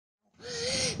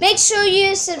make sure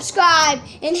you subscribe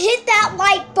and hit that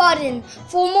like button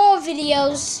for more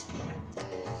videos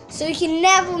so you can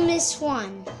never miss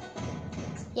one.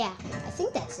 Yeah, I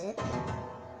think that's it.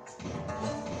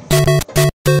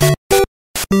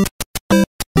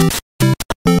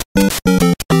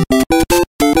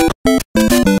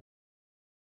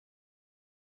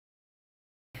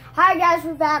 Hi guys,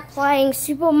 we're back playing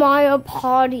Super Mario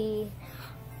Party.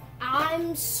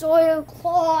 I'm Sawyer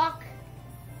Clark.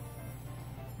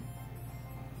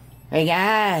 Hey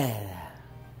guys,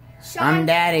 I'm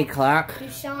Daddy Clark. You're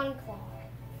Sean Clark.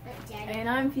 Daddy. And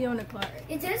I'm Fiona Clark.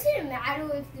 It doesn't matter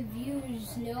if the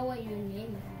viewers know what your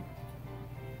name is.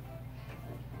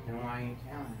 Then why are you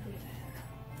telling them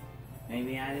that?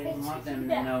 Maybe I didn't want them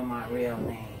to know my real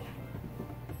name.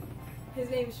 His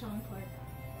name is Sean Clark.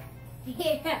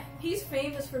 Yeah. He's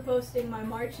famous for posting my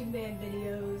marching band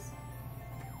videos.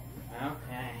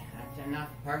 Okay, that's enough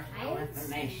personal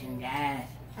information, guys.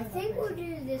 I think we'll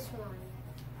do this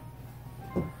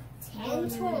one. 10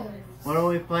 toys. What are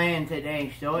we playing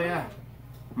today, Sawyer?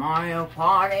 Mario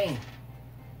Party?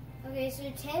 Okay, so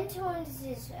 10 turns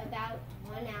is about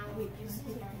 1 hour. This is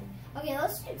 9. Okay,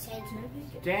 let's do 10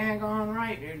 turns. Daggone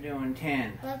right you're doing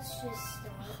 10. Let's just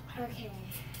start. Okay.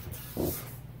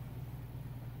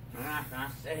 We're not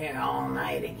gonna sit here all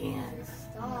night again.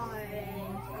 Start.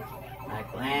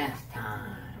 Like last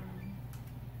time.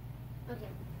 Okay.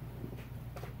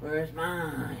 Where's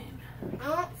mine? I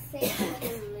don't think I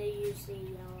can use the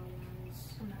yellow ones.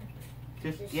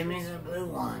 Just give me the blue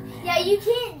one then. Yeah, you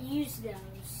can't use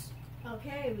those.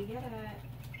 Okay, we get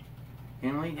it.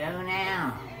 Can we go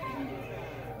now?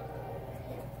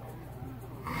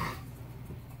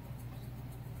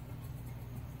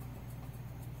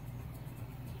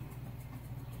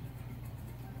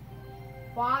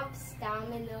 Bob's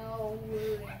Domino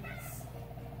Ruins.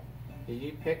 Did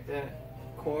you pick the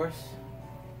course?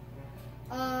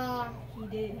 He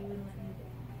did. He wouldn't let me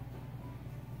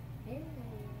do it.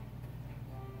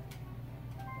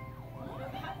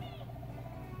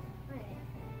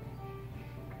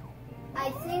 I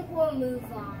think we'll move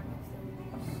on.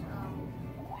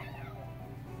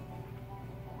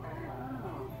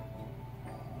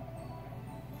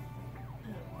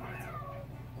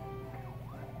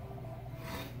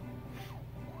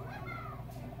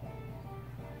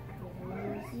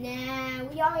 Nah,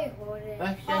 we already heard it.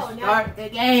 Let's just start the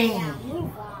game. Yeah,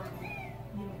 move on.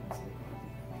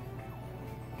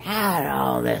 Had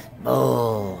all this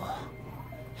bull.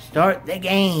 Start the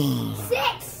game.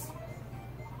 6!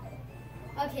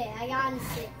 Okay, I got in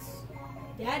 6.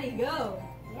 Daddy, go.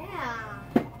 Yeah.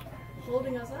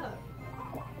 Holding us up.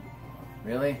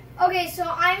 Really? Okay, so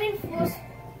I'm in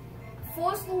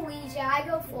first Luigi, I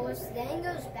go first, then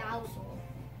goes Bowser.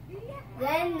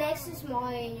 Then next is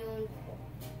Mario and you're in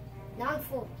not in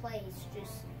fourth place,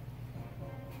 just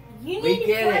you need We to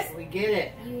get press, it. We get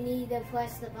it. You need to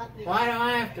press the button. Why do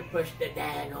I have to push the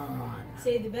daggone?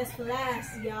 Save the best for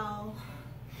last, y'all.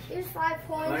 Here's 5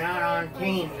 points. We're not on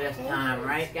teams this time,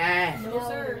 right guys? No,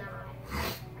 sir. we're not.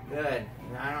 Good.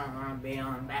 I don't want to be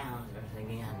on Bowser's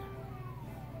again.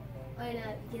 Why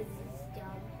not? Because he's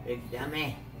dumb. Big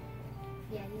dummy.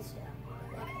 Yeah, he's dumb.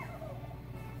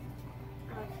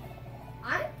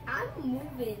 Okay. I'm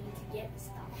moving to get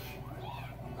stuff.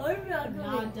 I'm not Not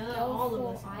gonna done, go all of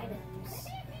for us are. items.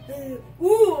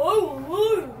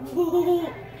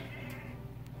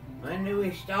 When do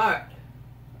we start?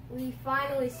 We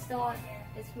finally start.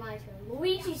 It's my turn.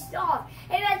 Luigi, start.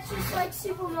 And that's just like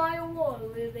Super Mario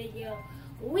World where they go,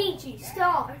 Luigi,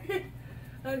 start.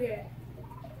 Okay.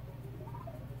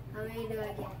 How many do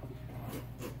I get?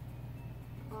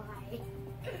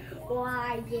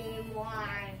 Why, game,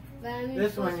 why?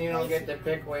 This one you don't get to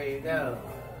pick where you go.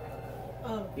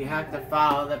 Oh, You have to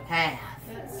follow the path.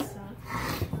 that sucks.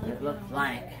 It looks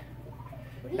like.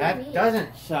 What do you That mean?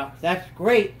 doesn't suck. That's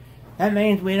great. That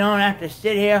means we don't have to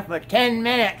sit here for 10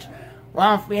 minutes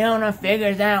while Fiona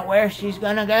figures out where she's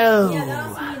gonna go. Yeah, that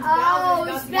also means Oh,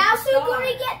 Bowser's is about to get the Bowser star.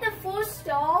 gonna get the first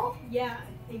star? Yeah,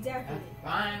 exactly.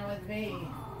 That's fine with me.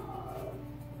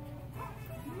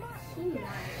 He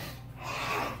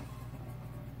might.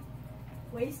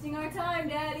 Wasting our time,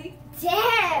 Daddy.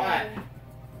 Dad! What?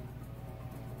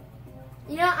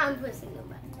 You know, I'm pushing the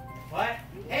button. What?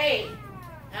 Hey!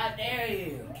 How dare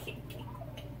you?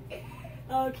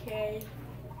 Okay.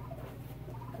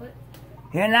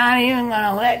 You're not even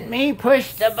gonna let me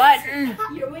push the button?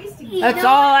 You're wasting You That's know-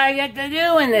 all I get to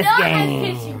do in this No,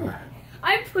 game.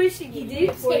 I'm pushing He you. did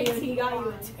it for you take and he got you a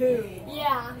it. 2.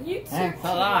 Yeah, you took Thanks a too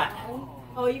lot. long.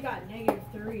 Oh, you got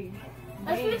 -3.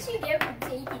 That's Man, what you get for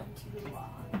taking too long.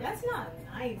 That's not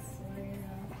nice.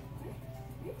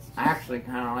 It's I actually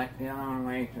kind of like the other one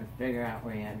where you can figure out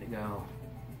where you had to go.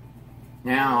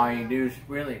 Now all you do is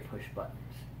really push buttons.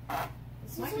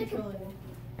 This My is like controller isn't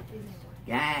working.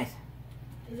 Guys,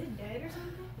 Is it dead or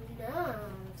something?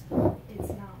 no. It's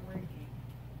not working.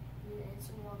 It's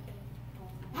walking.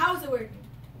 How is it working?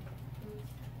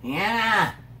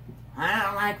 yeah, I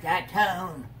don't like that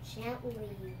tone. Gently.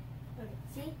 Okay.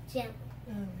 See? Gently.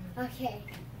 Okay.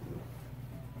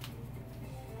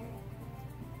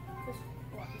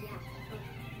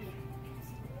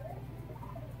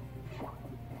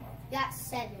 That's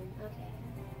 7. Okay.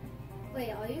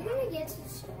 Wait, are you gonna get to the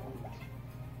store?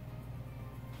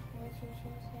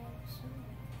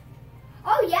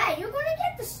 Oh yeah, you're gonna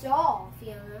get the star,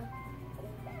 Fiona.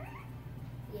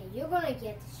 Yeah, you're gonna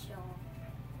get the star.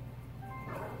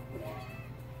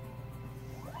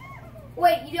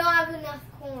 Wait, you don't have enough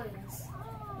coins.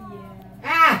 Yeah.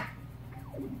 Ah!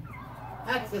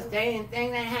 That's the same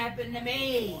thing that happened to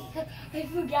me. I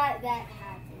forgot that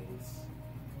happens.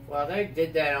 Well, they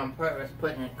did that on purpose,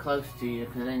 putting it close to you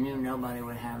because they knew nobody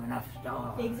would have enough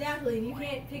stars. Exactly, and you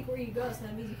can't pick where you go, so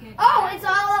that means you can't. Oh, it's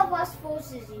all of us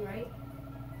forces, right?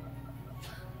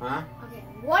 Huh? Okay,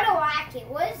 what a racket.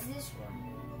 What is this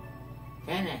one?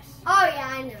 Tennis. Oh yeah,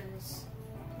 I know this.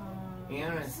 You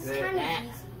know, This is the kind of app.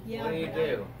 easy. Yeah. What do you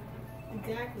do?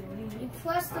 Exactly. What do you You need?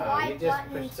 press the You right just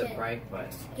button push the to right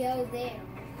button. go there.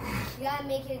 You gotta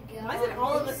make it go. Why is it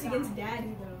all on of this us side. against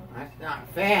Daddy though? That's not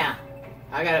fair.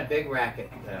 I got a big racket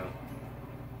though.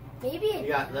 Maybe it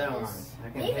You got little does. ones. I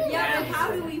can Maybe hit it Yeah, but down.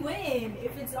 how do we win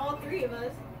if it's all 3 of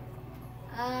us?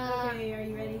 Okay, are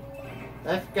you ready?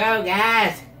 Let's go,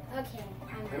 guys. Okay.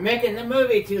 We're making the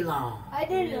movie too long. I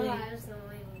didn't know Really? I was the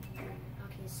only one.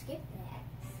 Okay, skip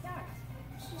that.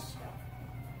 Let's just start.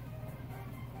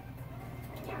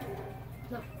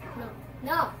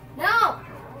 No.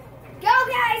 Go,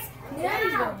 guys!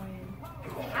 Daddy's Now!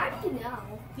 going. How do you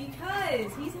know?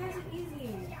 Because he has it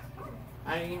easy.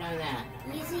 How do you know that?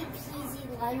 Easy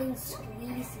peasy lemon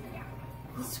squeezy.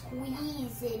 You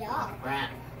squeeze it up. Crap.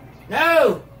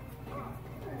 No!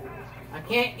 I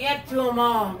can't get to them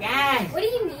all, guys. What do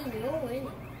you mean you're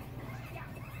winning?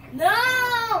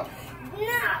 No!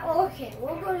 No! Okay,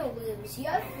 we're gonna lose. You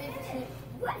have 15.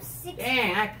 You have 16.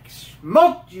 Dang, I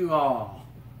smoked you all.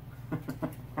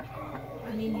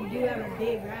 I mean, you do have a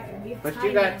big racket. We have But tiny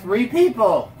you got ones. 3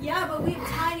 people. Yeah, but we have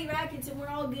tiny rackets and we're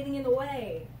all getting in the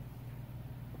way.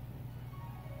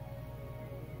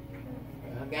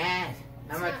 Well, guys,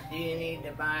 how much do you need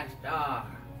to buy a star?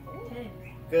 10.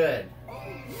 Good.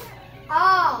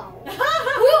 Oh!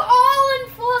 We're all in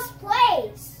first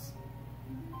place!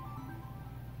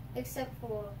 Except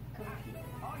for computer.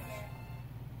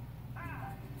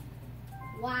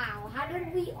 Wow, how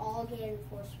did we all get in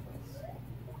first place?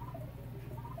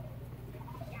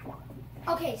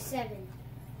 Okay, 7.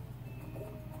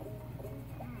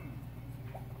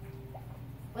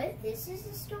 What? This is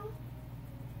a star?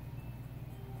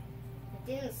 It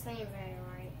didn't seem very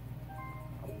right.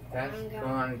 That's I'm going.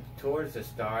 going towards the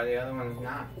star. The other one's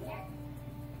not.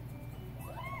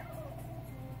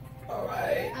 All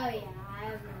right. Oh yeah, I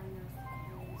have not enough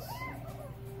coins.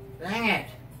 Dang it.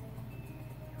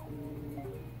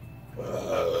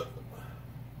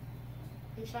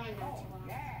 I'm trying not to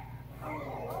laugh.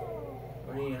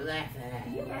 What are you laughing at?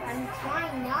 I'm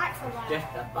trying not to laugh. Just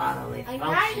a bodily I'm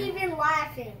function. not even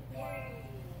laughing.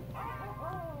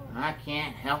 I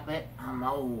can't help it. I'm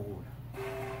old.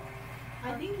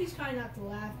 I think he's trying not to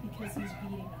laugh because he's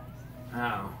beating us.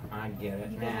 Oh, I get it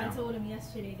Because I now. told him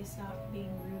yesterday to stop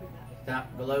being rude about it.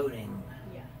 Stop gloating.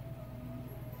 Yeah.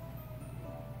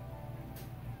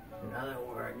 Another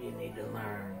word you need to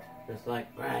learn. Just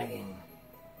like bragging.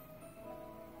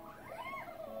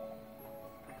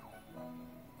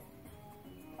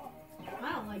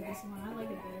 I don't like this one. I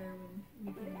like it better when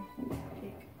we can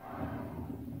pick.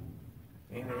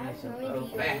 Maybe that's a little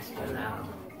faster now.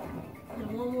 The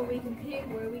one where we can pick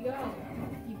where we go.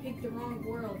 You picked the wrong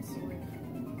world, sort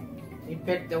of. He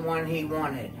picked the one he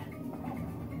wanted.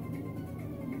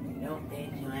 You don't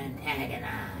need to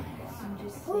antagonize. I'm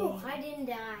just Ooh, saying. I didn't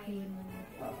He die. wouldn't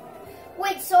let me.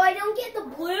 Wait, so I don't get the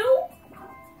blue?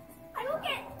 I don't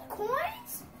get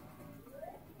coins?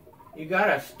 You got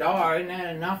a star. Isn't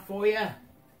that enough for you?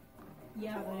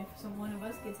 Yeah, but if some one of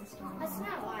us gets a star, That's then-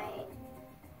 not right.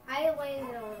 I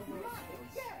landed on this.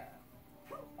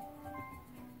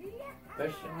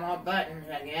 Push some more buttons,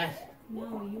 I guess. No,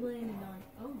 you landed on.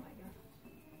 Oh my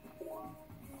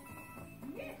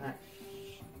god. That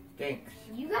stinks.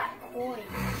 You got coins.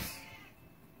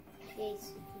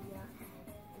 Yes, you got.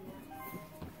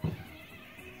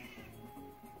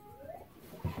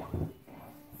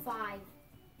 5.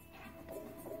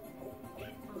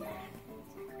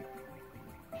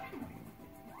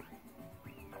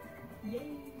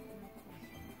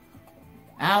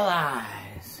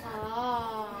 allies.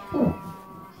 Oh.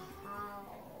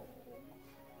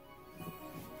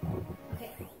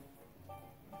 Okay.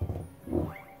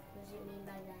 What does it mean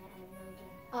by that? I have no idea.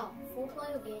 Oh,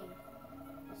 full-player game.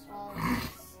 That's all it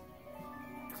is.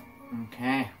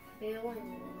 Okay.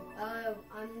 Oh,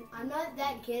 I'm not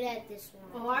that good at this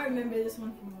one. Oh, I remember this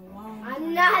one from a long time.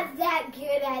 I'm not that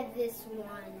good at this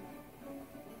one.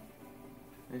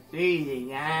 It's easy,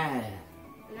 guys.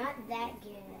 I'm not that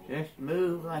good. Just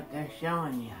move like they're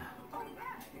showing you.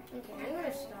 Okay, I'm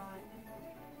gonna start.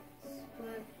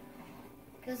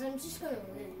 Because I'm just gonna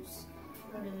lose.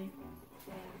 Really?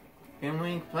 Can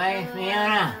we play,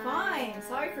 Fiona? Fine.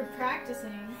 Sorry for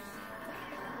practicing.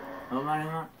 Nobody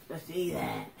wants to see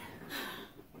that.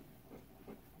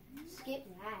 Skip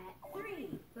that. 3,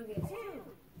 Okay. 2,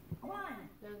 1.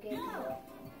 Okay.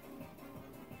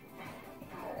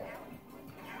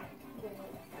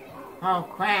 Oh,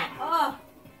 crap. Oh,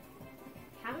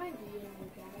 How am I beating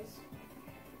you guys?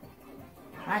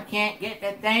 I can't get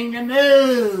the thing to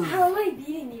move. How am I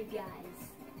beating you guys?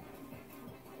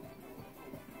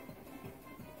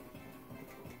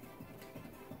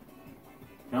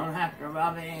 Don't have to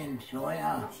rub it in, Sawyer.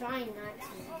 I'm trying not to.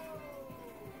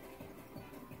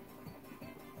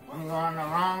 I'm going the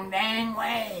wrong dang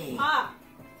way. ah.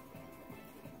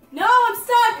 No, I'm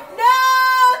stuck. No,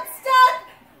 I'm stuck.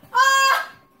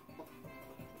 Ah.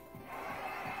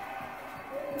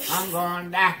 I'm going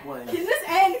backwards. Can this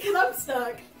end? Because I'm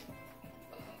stuck.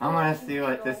 I want to see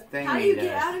what this thing How do you does.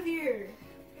 get out of here?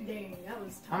 Dang, that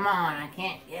was tough. Come on, I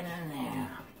can't get in there.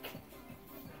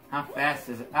 How fast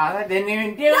is it? Oh, that didn't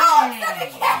even do No, I'm stuck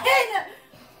anything. again.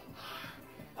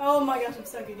 Oh my gosh, I'm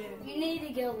stuck again. You need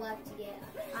to go left to get.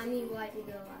 I mean right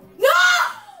to go. No!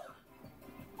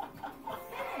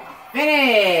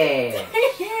 Finish!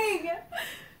 Dang!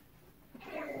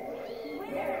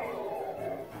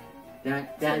 Dun,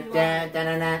 dun, dun, dun,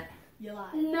 dun, dun. You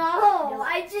lied. No,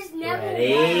 I just never.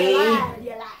 Ready? won. You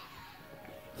lied.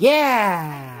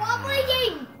 Yeah! Probably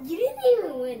getting. You didn't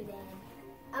even win, Dan.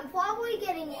 I'm probably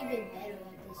getting even better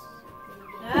at this.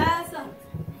 That's not.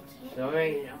 I can't.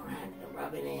 Sorry, you don't have to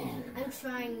rub it in. I'm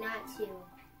trying not to.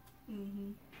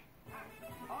 Mm-hmm.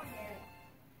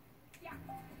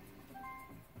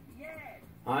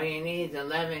 All you need is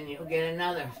 11, you'll get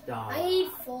another star. I need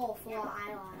 4 for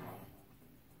eyeliner.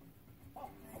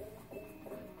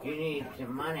 You need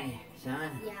some money, son.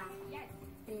 Yeah.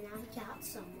 And I got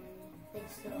some money.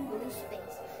 Thanks to Blue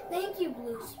Space. Thank you,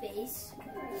 Blue Space.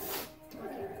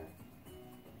 Okay.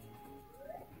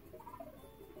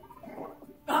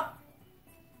 Ah.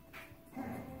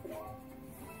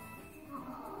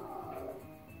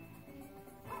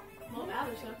 Well, now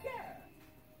they're stuck.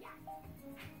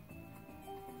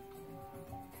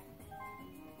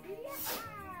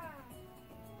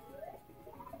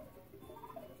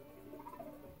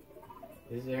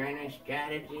 Is there any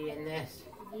strategy in this?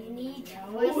 You need to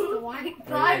press the white Or is it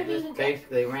button. just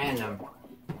basically random?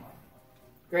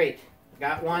 Great,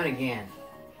 got one again.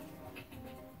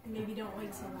 Maybe don't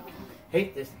wait so long.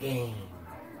 Hate this game.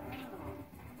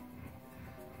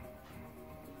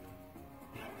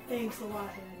 Thanks a lot,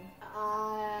 Daddy.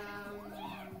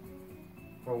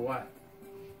 For what?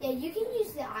 Yeah, you can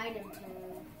use the item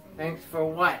toad. Thanks for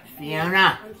what,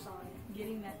 Fiona? I'm sorry.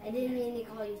 Getting that. I didn't mean to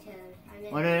call you toad. I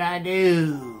meant What did I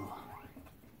do?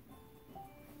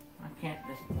 Why can't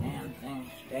this damn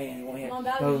thing stay the way Come on,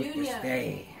 it's Bowser supposed to Jr.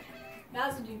 stay?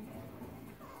 Bowser Jr.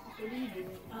 What are you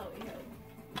doing? Oh, yeah.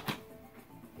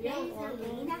 you don't want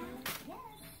me.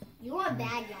 You want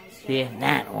bad guys. See if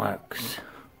that works.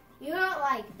 You're not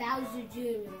like Bowser Jr.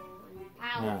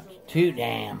 and No, Bowser. it's too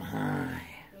damn high.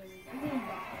 and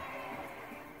Goomba.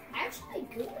 Actually,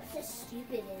 Goomba's just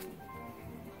stupid and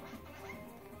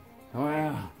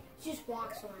Well, just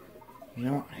walks around. you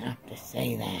don't have to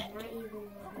say that. Not even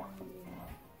you walk.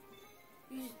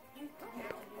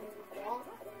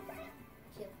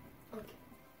 Kill. Okay.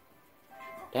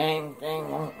 Dang thing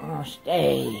won't want to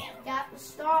stay. Got the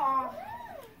star.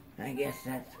 I guess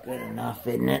that's good enough,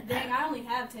 isn't it? Dang, I only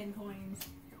have 10 coins.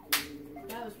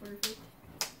 That was perfect.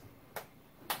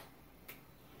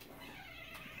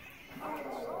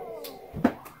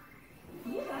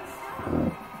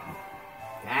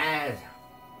 Guys,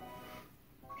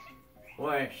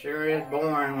 boy, it sure is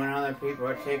boring when other people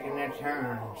are taking their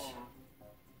turns.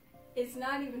 It's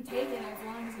not even taken as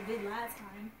long as it did last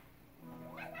time.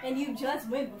 And you just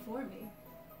went before me.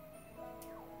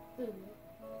 Ooh.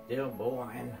 Still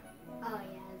boring. Oh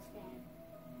yeah, that's bad.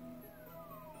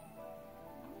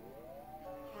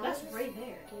 That's right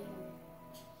there.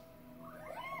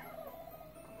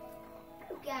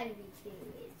 You gotta be kidding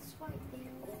me. It's right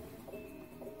there.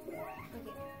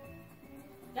 Okay.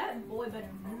 That boy better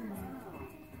move.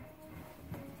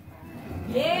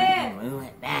 Yeah! Move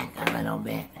it back a little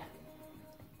bit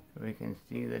so we can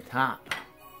see the top.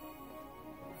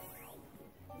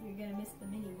 You're gonna miss the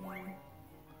mini one.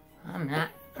 I'm not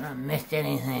gonna miss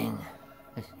anything.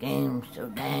 This game's so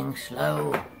dang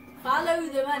slow. Follow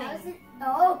the money. How's it?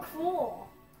 Oh, cool.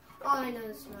 Oh, I know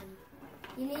this one.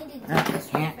 You need to do I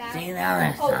this one can't fast. see the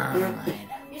other Oh. side.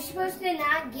 You're supposed to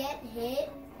not get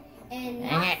hit and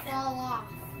Dang not it. fall off.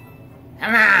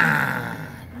 Come on!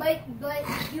 But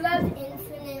you have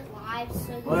infinite lives, so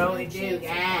there's What no do we do, chance of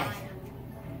guys? dying.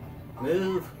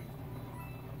 Move.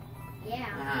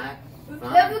 Yeah. Fun.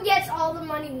 Whoever gets all the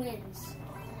money wins.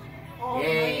 All the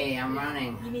Yay, money. I'm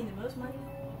running. You mean the most money?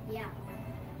 Yeah.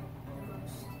 The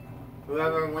most.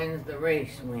 Whoever wins the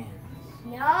race wins.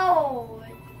 No.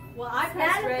 Well, I It's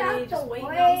pressed not ready, about just the waiting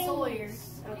on ways.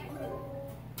 Sawyer. Okay.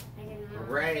 I didn't know.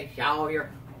 Ready,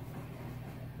 Sawyer.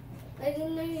 I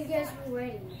didn't know you guys were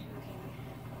ready.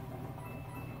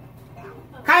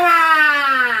 Come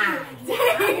on!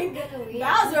 I'm gonna read.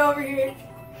 Bowser over here.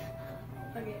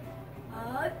 Okay.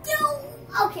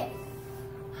 Okay.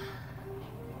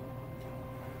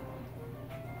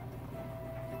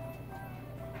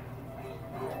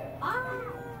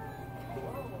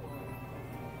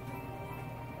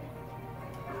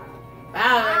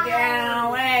 Bowser, get out of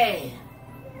the way!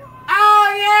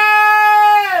 Oh,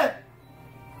 yeah!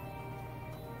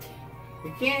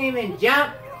 You can't even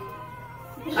jump.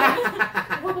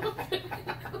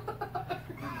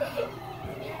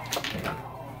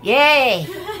 Yay!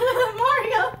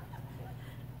 Mario!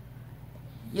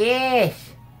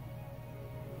 Yes!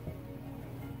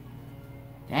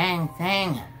 Dang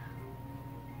thing.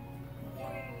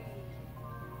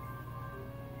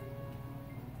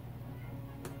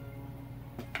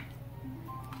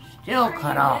 Still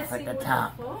cut off at the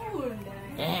top.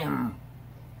 Damn.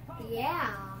 Yeah.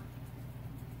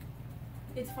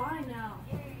 It's fine now.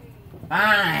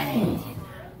 Fine.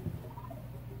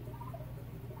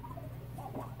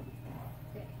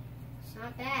 It's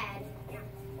not bad.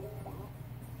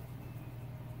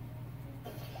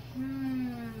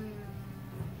 Hmm.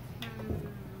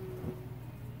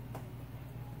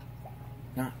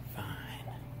 Not fine.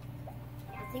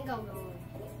 I think I'll go.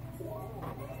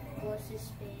 What's his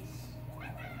face?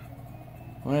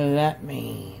 What does that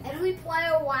mean? Every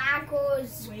player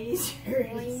wagers Wagers.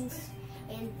 coins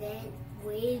and then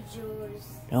wagers.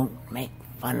 Don't make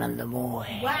fun of the boy.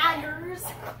 Waggers.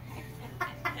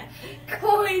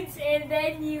 Coins and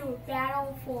then you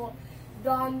battle for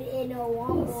them in a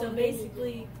one. So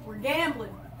basically, we're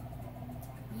gambling.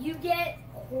 You get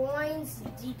coins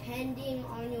depending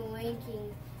on your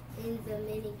ranking in the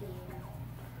minigame.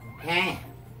 Okay.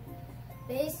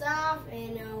 Face off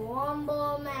in a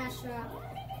wombo mashup.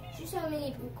 Choose how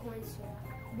many coins you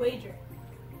want. Wager.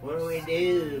 What do we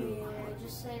do? Yeah,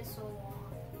 just say it so long.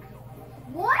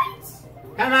 What?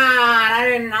 Come on, I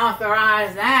didn't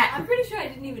authorize that. I'm pretty sure I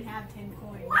didn't even have 10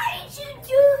 coins. Why did you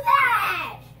do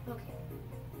that? Okay.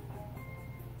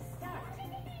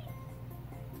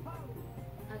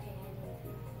 Okay,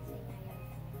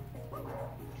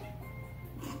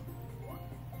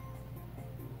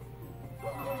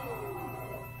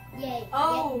 Yay.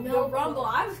 Oh, get the no rumble.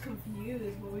 coins. I was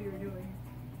confused what we were doing.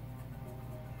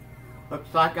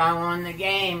 Looks like I won the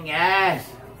game, guys.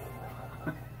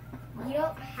 You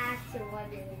don't have to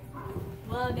wonder it.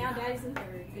 Well, now Daddy's in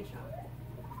third. Good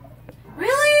job.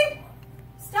 Really?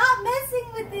 Stop messing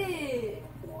with it.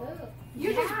 Look.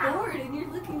 You're just Yeah. bored and you're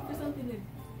looking for something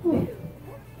to do.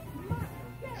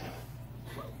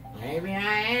 Maybe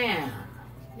I am.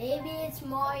 Maybe it's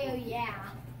Mario, yeah.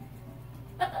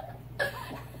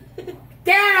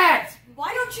 Damn it!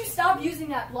 Why don't you stop using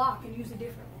that block and use a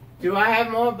different one? Do I have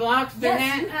more blocks than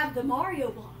Yes, you that? have the Mario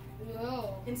block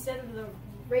No. instead of the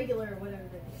regular or whatever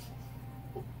it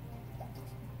is.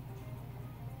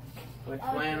 Which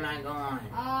way am I going?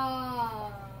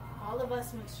 All of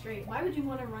us went straight. Why would you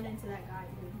want to run into that guy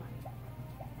with money?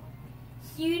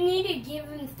 You need to give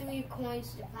him 3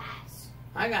 coins to pass.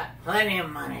 I got plenty of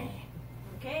money.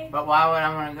 Okay? But why would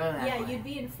I want to go that Yeah, way? you'd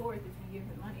be in fourth if you give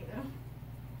him money,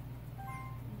 though.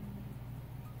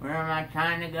 Where am I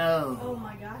trying to go? Oh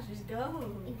my gosh, just go.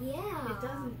 Yeah. It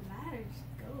doesn't matter.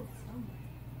 Just go somewhere.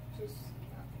 Just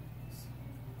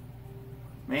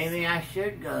Maybe I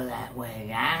should go that way,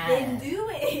 guys. Then do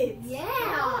it. Yeah.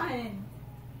 Come on.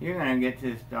 You're gonna get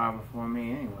to the star before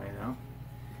me anyway, though.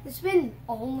 It's been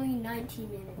only 19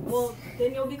 minutes. Well,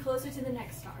 then you'll be closer to the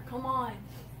next star. Come on.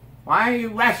 Why are you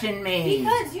rushing me?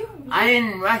 Because I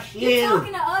didn't rush you. you're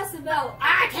talking to us about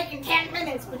taking 10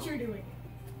 minutes, but you're doing it.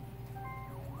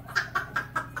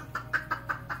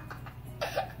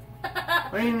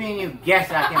 What do you mean you guess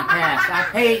I can pass? I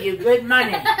paid you good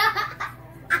money.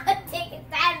 I'm taking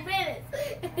 5 minutes.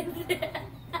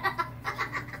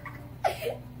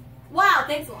 Wow,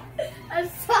 thanks a lot. I'm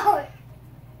sorry.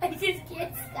 I just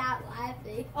can't stop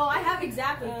laughing. Oh, I have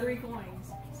exactly 3 coins.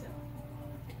 So.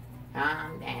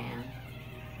 Calm down.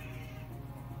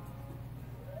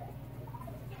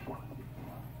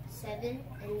 7,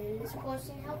 and then this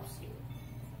person helps you.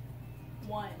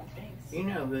 1, thanks. You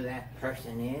know who that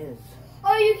person is.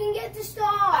 Oh, you can get the star.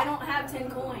 I don't have 10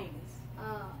 coins.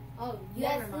 Oh, you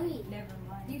Never have mind. 3. Never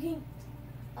mind. You can.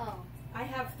 Oh. I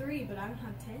have 3, but I don't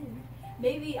have 10.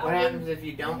 Maybe I'll What win- happens if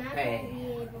you You're don't not pay? gonna be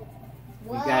able-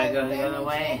 You gotta go the then other you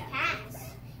way. can't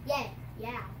pass.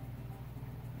 Yeah.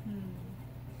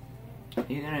 Hmm.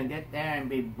 You're gonna get there and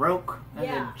be broke as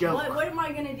Yeah. a joke. What am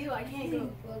I gonna do? I can't go.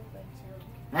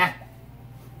 Ah,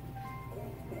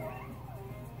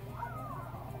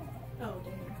 Oh,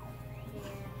 dang.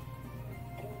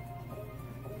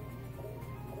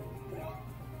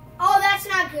 Oh, that's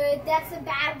not good. That's a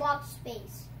bad block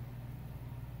space.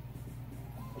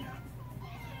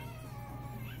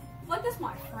 What? That's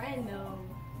my friend, though.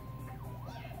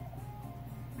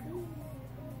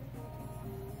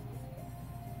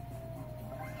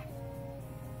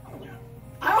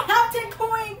 I don't have 10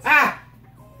 coins. ah!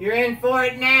 You're in for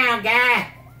it now, guy.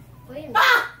 Wait a minute.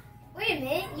 Ah! Wait a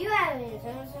minute. You have an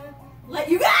internal sir? Let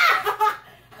you go.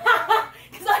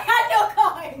 Because I had no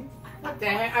coins. What the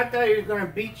heck? I thought he was gonna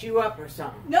beat you up or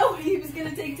something. No, he was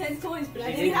gonna take 10 coins, but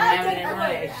I He didn't have any 10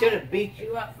 money. He coins. should have beat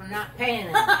you up for not paying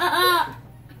him.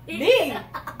 Me?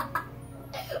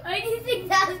 Why do you think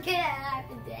that was gonna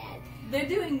happen, Dad? They're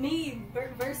doing me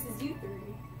versus you 3.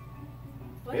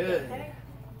 What Good. the heck?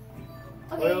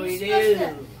 What do we supposed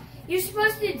do? You're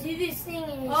supposed to do this thing,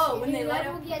 and Oh, when they let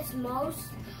whoever gets most,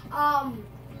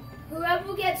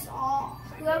 whoever gets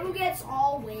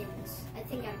all wins. I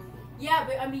think I'm. Yeah,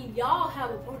 but I mean, y'all have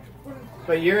a bunch of points.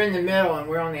 But you're in the middle and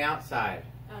we're on the outside.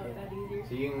 Oh, that easier.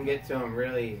 So you can get to him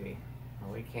real easy.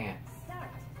 Well, we can't.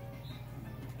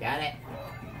 Got it?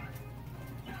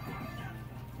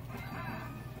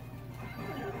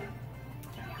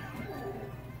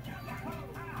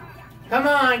 Come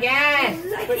on, guys!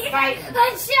 Quit fighting!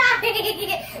 Punch-shot!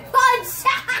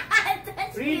 Punch-shot!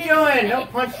 What are you doing? Don't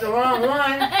punch the wrong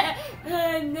one.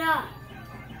 No.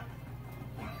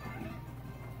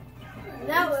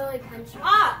 That really punched me.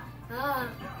 Ah!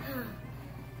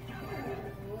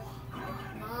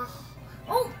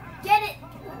 Oh, get it!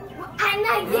 I'm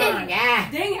not Come on, getting it. guy!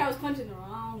 Dang it, I was punching the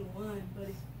wrong one,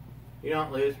 buddy. You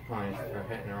don't lose points for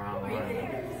hitting the wrong Are you one.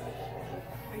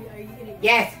 getting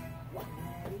Yes!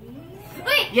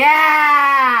 Wait!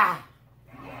 Yeah!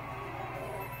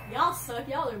 Y'all suck.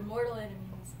 Y'all are mortal enemies.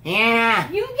 Yeah!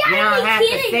 You You gotta don't be have to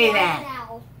kidding say right that.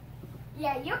 now.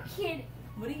 Yeah, you're kidding.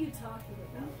 What are you talking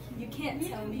about? You can't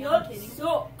tell me You I'm kidding.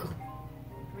 suck.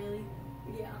 Really?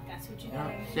 Yeah, that's what you Don't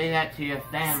know. say that to your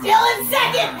family. Still in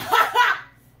second!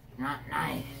 Not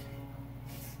nice.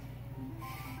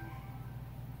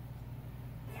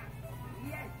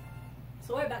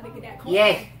 So what about making that coin?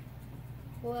 Yes!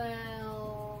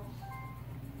 Well,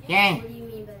 Gang! what do you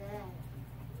mean by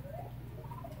that?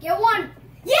 Get one.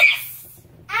 Yes!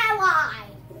 Ally.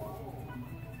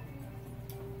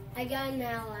 I got an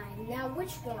ally. Now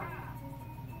which one?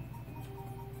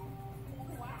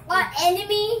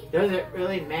 Enemy? Does it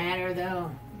really matter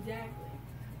though? Exactly.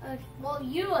 Well,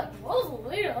 you like.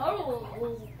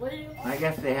 I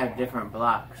guess they have different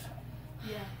blocks.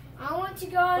 Yeah. I want to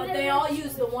go on. But they all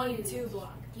use the 1 and 2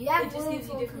 block. Do you have It just room gives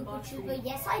you for different Pikachu? blocks for you. But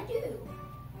yes, I do.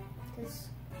 'Cause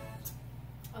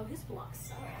Oh, this block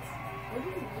sucks. what do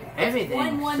you mean? Everything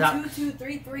 1, 1, sucks. 2, 2,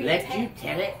 3, 3, Let 10. you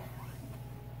tell it.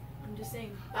 I'm just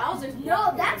saying. Bowser's No,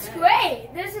 block that's is bad. great.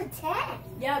 There's a 10.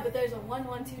 Yeah, but there's a 1,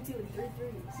 1, 2, 2, and 3, 3.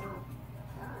 So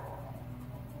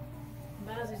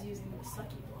Bowser's using the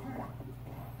sucky block.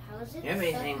 How is it?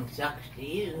 Everything sucks to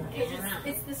you. Because you know.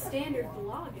 it's the standard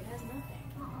block. It has nothing.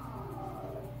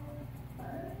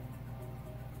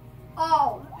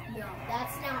 Oh, no,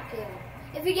 that's not good.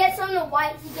 If he gets on the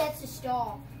white, he gets a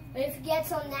star. But if he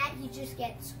gets on that, he just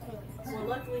gets coins. Well,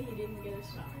 luckily he didn't get a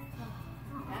star.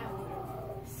 That would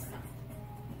have sucked.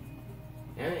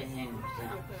 Everything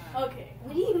sucks. Okay.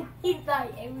 What do you mean by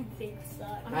everything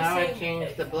sucks? I'm How just do I saying.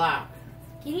 change the block?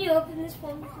 Can you open this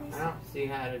for me, please? I don't see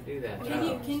how to do that. Can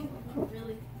you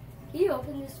really? Can you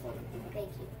open this for me? Thank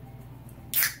you.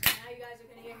 Now you guys are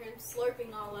gonna get her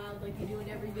slurping all loud like you do in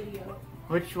every video.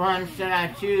 Which one should I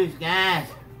choose, guys?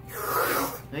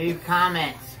 Leave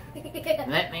comments.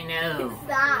 Let me know.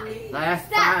 Stop. Last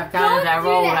Stop. 5 times I Don't do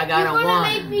rolled, that. I got You're a gonna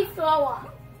 1. make me throw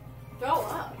up. Throw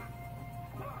up.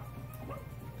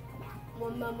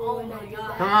 Remember Oh when my I did God.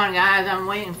 that? Come on, guys. I'm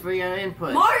waiting for your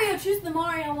input. Mario, choose the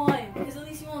Mario one, because at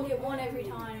least you won't get one every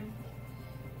time.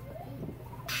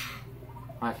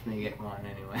 Watch me get one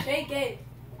anyway. Shake it.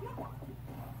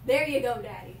 There you go,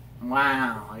 Daddy.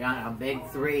 Wow, I got a big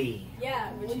 3.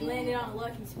 Yeah, but you landed on a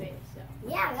lucky space, so.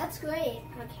 Yeah, that's great.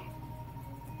 Okay.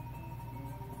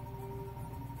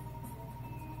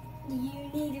 You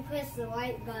need to press the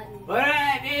right button. What do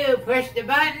I do? Push the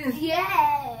button?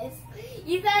 Yes!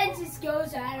 You guys just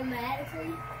goes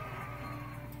automatically.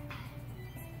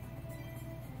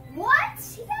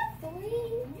 What? You got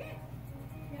 3?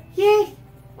 Yes.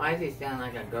 Why does he sound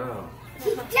like a girl? He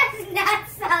does not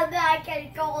sound like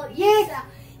a girl. Yes.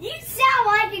 You sound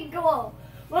like a girl.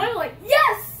 Well, I'm like,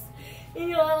 yes! And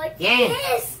you're like, Yes.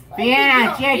 yes! Like Vienna, a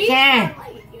girl. it's your You turn. sound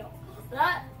like a girl.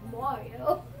 Not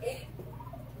Mario.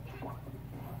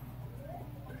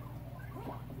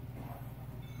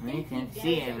 We can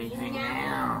see everything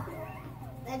now.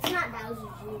 That's not Bowser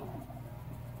Jr.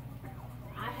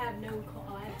 I have no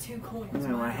I have 2 coins.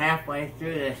 We're halfway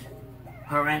through this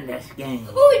horrendous game.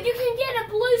 Ooh, you can get a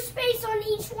blue space on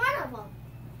each one of them.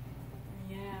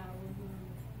 Yeah.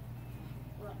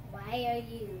 Why are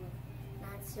you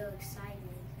not so excited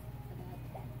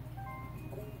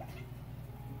about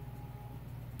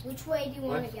that? Which way do you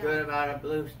want What's to good go? about a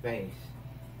blue space?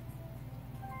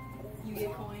 You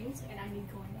get coins, and I need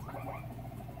coins.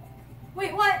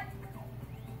 Wait, what?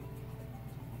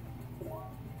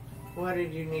 What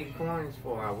did you need coins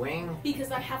for? A wing?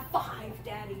 Because I have 5,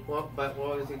 Daddy. What? But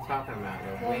what was he talking about?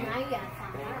 A Well, wing? now you got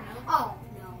I 5. don't know. Oh,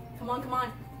 no. Come on, come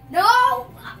on.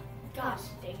 No! Gosh,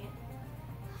 dang it.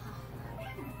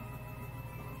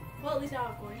 Well, at least I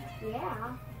have coins.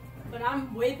 Yeah. But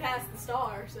I'm way past the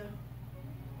star, so.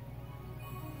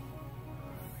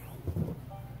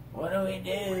 What do we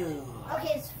do?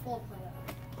 Okay, it's full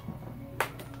player.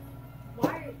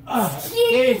 Why? Oh,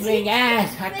 excuse me, guys.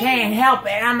 I can't help it.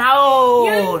 I'm old.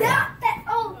 You're not that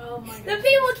old. Oh my The god.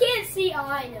 people can't see. Oh,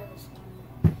 I know this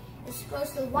one. You're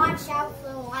supposed to watch out for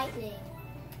the lightning.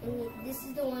 And this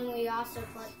is the one where you also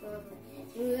collect rubber.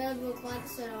 And whoever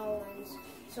collects it all wins.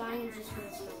 So I'm just going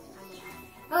to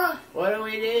stop. What do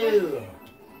we do?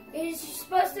 It is you're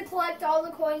supposed to collect all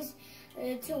the coins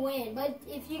to win. But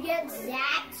if you get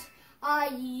zapped,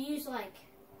 you lose like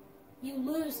You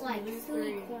lose 3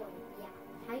 3. coins. Yeah.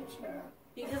 How'd you know?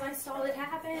 Because I saw it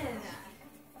happen.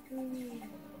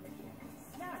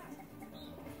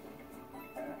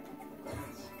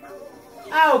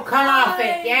 Oh, come off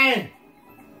it, Dan.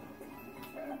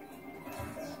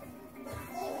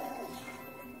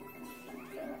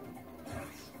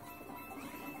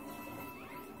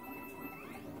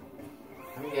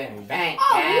 I'm getting banked,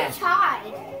 Oh, you guys.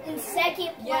 tied in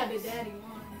second place. Yeah, but Daddy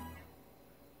won.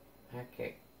 I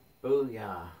kick.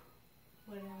 Booyah.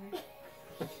 Whatever.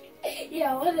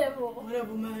 Yeah, whatever.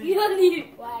 Whatever, man. You don't need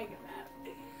to flag about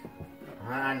it.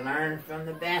 I learned from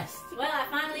the best. Well, I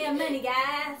finally have money,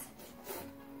 guys.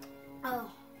 Oh,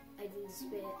 I didn't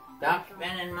spit. Stop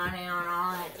spending money on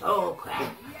all that. Oh,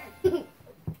 crap.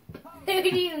 What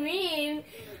do you mean?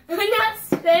 I'm not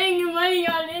spending money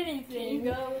on Here you anything.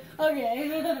 go.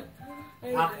 Okay.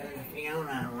 Talking to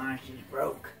Fiona while she's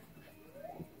broke.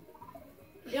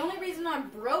 The only reason I'm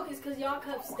broke is because y'all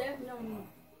kept stepping on me.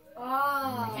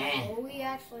 Oh, Okay. we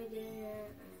actually did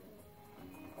it.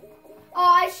 Oh,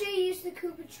 I should use the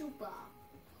Koopa Troopa.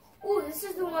 Oh, this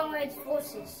is the one where it's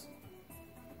forces.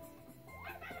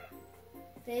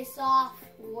 Face off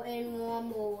in one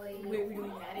more way. Wait, we're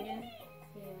doing that again?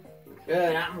 Yeah.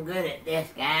 Good, I'm good at this,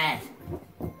 guys.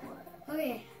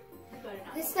 Okay, Better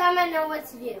not. this time I know what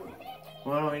to do.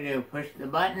 What do we do? Push the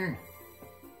button?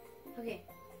 Okay.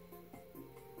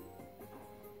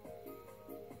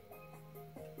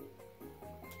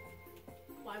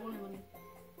 Why won't it let me?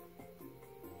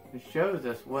 It shows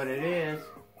us what it is.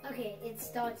 Okay, it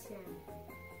starts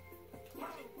now.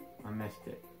 I missed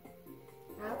it.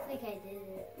 I don't think I did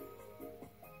it.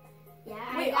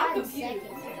 Yeah, Wait, I got I'm in confused.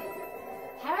 second.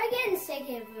 How do I get in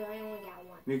second if I only got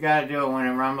one? You gotta do it when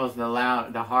it rumbles the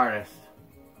hardest.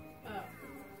 Oh.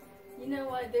 You know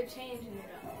what? They're changing it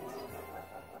up.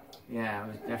 Yeah, it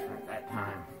was different that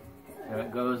time. So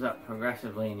it goes up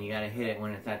progressively and you gotta hit it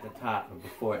when it's at the top but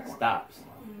before it stops.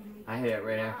 I hit it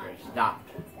right after it stopped.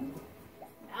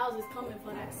 Owls is coming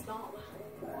for that stall.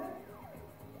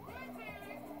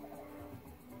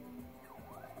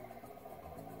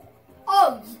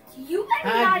 Oh, you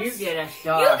better not. How'd you get a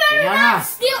star? You better Fiona? not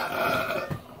steal.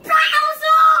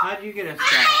 Bowser! How'd you get a star?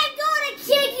 I'm gonna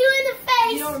kick you in the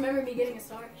face. You don't remember me getting a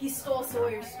star? He stole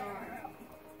Sawyer's star.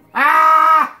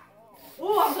 Ah!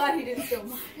 Oh, I'm glad he didn't steal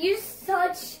mine. You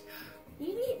such. You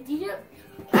need. You don't.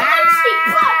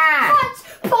 Ah! Punch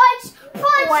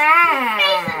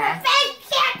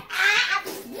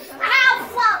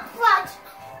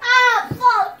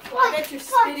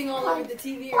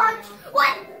TV right Punch. now.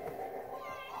 What?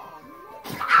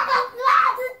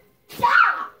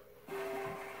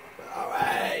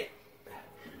 Alright.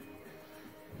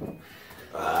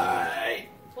 Alright.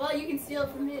 Well, you can steal it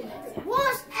from him next time.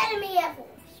 Worst enemy ever.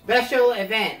 Special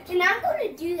event. And I'm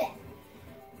gonna do that.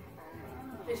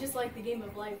 It's just like the game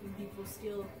of life when people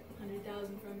steal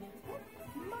 100,000 from you.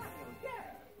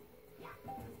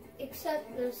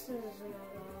 Except this is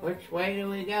Which way do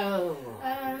we go?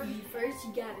 First,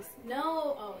 you gotta.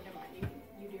 No! Oh, never mind.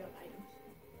 You do have items.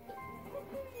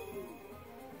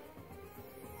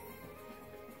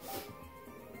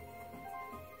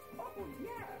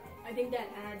 I think that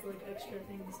adds like extra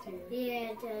things too.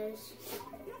 yeah, it does.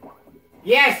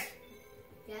 Yes!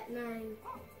 Got 9.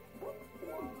 Would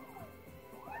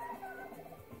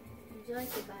you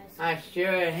like to buy some? I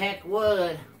sure heck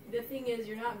would. The thing is,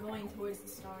 you're not going towards the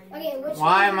star. Okay, which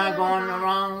Why one am do I you going wanna the buy?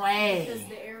 wrong Because way?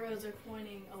 the arrows are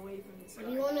pointing away from the star. What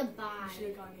do you want to buy? You should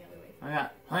have gone the other way. I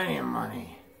got plenty of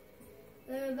money.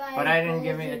 I'm gonna buy But a I didn't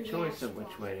give you golden a choice of gas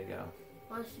which bar. way to go.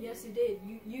 Yes, you did.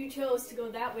 You chose to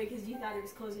go that way because you thought it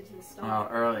was closer to the star.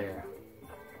 Oh, earlier.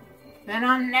 Then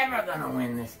I'm never gonna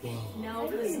win this game. No,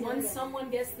 because once someone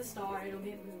gets the star, it'll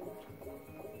get moved.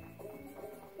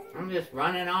 I'm just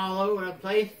running all over the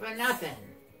place for nothing.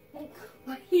 Why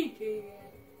are you doing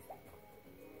that?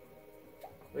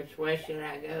 Which way should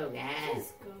I go, guys?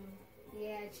 Just go.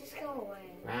 Yeah, just go away.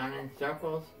 Round in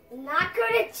circles? I'm not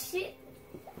gonna choose.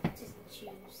 Just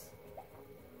choose.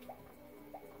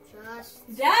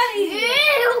 Just Daddy!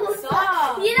 Ew!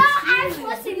 Stop! You know, I'm Stealing.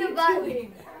 pressing the What are you button.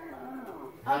 doing?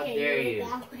 How Okay, dare you? you?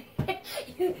 That way.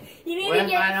 you need What to if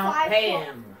get I don't 5 pay points.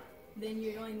 him? Then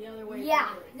you're going the other way. Yeah,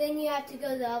 forward. then you have to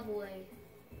go the other way.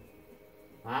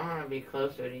 Well, I'm gonna be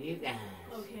closer to you guys.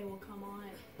 Okay, well, come on.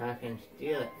 So I can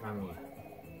steal it from you.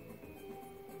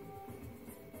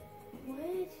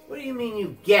 What? What do you mean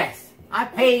you guess? I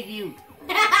paid you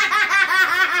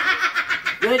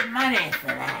good money for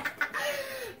that.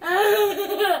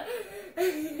 I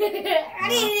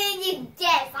didn't think you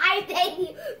guess. I think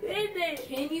you did.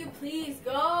 Can you please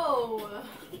go?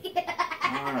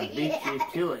 I'm gonna beat you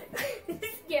to it.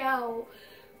 Let's go.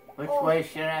 Which way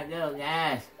should I go,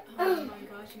 guys? Oh my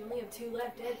gosh, you only have 2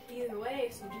 left either way,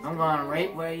 so just I'm go. going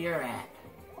right where you're at.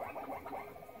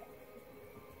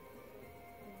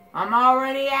 I'm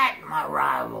already at my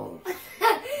rivals.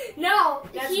 No,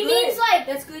 That's he good. means like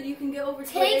That's good, you can get over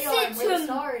to where takes they are it and where the to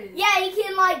star is. yeah, he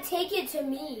can like take it to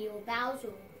me or Bowser.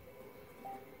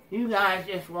 You guys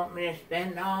just want me to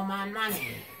spend all my money.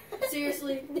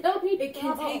 Seriously, No, he it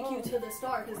can take you don't. to the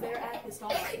star because they're at the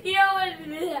star. You don't want to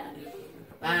do that.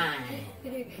 Fine.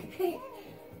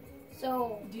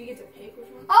 So, do you get to pick which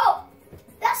one? Oh,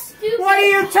 that's stupid. What are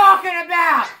you talking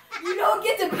about? You don't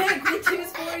get to pick, we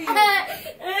choose for you.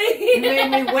 You made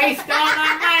me waste all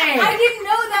my I money. didn't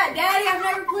know that, Daddy. I've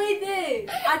never played this.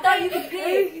 I thought you could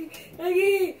pick.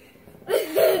 Okay.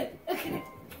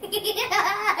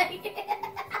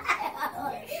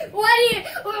 What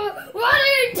are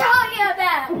you talking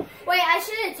about? Wait, I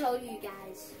should have told you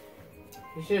guys.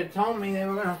 You should have told me they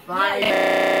were gonna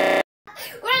fly.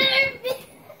 What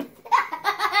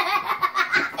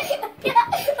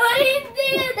do you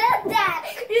think about that?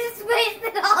 You just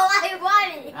wasted all I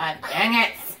wanted. God dang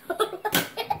it.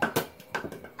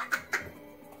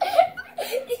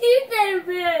 You better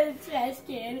be a trash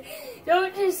can.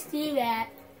 Don't just do that.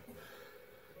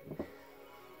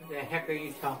 What the heck are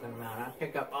you talking about? I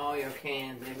pick up all your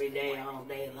cans every day, all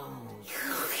day long.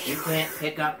 You can't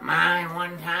pick up mine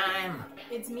one time?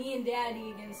 It's me and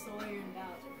Daddy against Sawyer and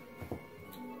Bowser.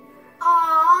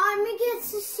 Aw, I'm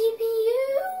against the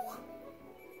CPU.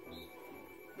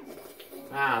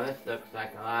 Wow, this looks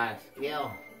like a lot of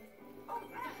skill.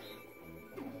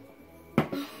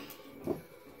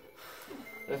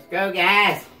 Let's go,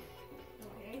 guys.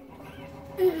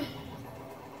 Okay.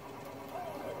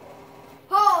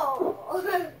 Oh.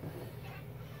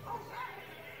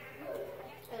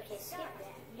 Okay, skip that.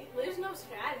 There's no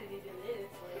strategy to this.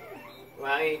 Like,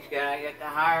 Well, you each gotta get the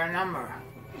higher number.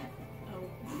 oh,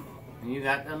 And you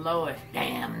got the lowest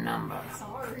damn number.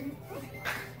 sorry.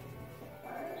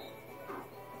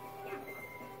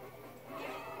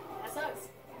 That sucks.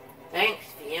 Thanks,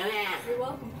 Fiona. You're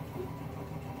welcome.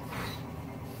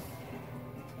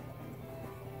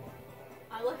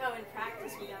 I look how in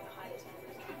practice we got the highest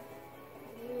numbers.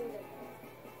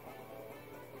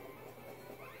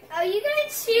 Are you gonna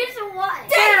choose what?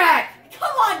 Damn it! Come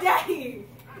on, Daddy!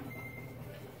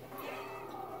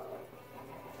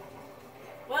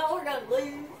 Well, we're gonna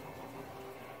lose.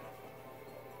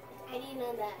 How do you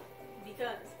know that?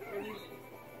 Because we're losing.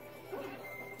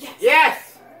 Yes!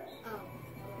 Yes! Oh.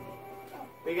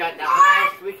 We got the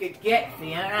highest we could get,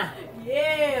 Fiona.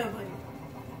 Yeah, buddy.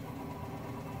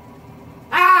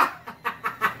 Ah!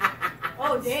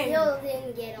 Oh, damn. Still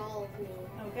didn't get all of me.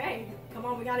 Okay, come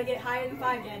on, we gotta get higher than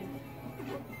 5, Daddy.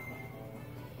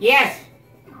 Yes!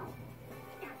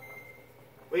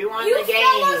 We won You the game!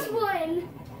 fellas won!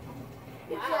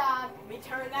 Good Wow. job. Let me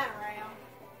turn that around.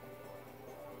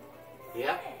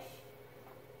 Yep.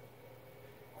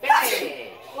 Finish!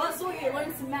 Well, so you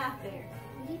learned some math there.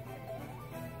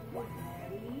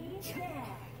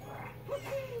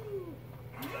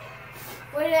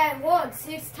 What did I want?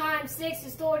 6 times 6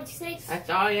 is 36? That's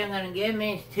all you're gonna give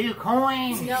me is 2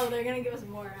 coins? No, they're gonna give us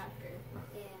more after.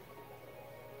 Yeah.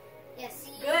 Yeah,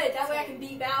 see? Good, that way I can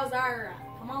beat Bowser.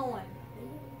 Come on.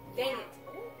 Dang it.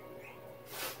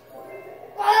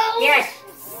 Oh, Yes!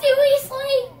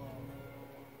 seriously?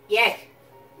 Yes!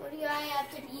 What do I have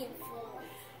to be in for?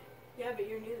 Yeah, but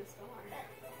you're near the star.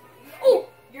 Oh!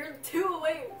 You're 2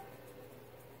 away.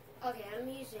 Okay, I'm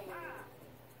using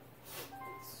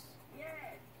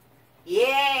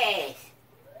Yes!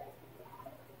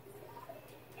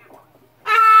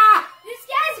 Ah! This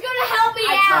guy's gonna help me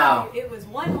I out! told you, it was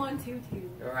 1, 1, 2,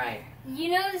 2. You're right. You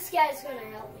know this guy's gonna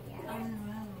help me out.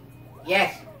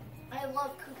 Yes! I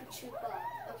love Koopa Troopa.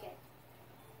 Okay.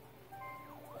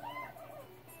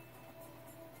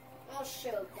 I'll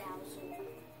show Bowser.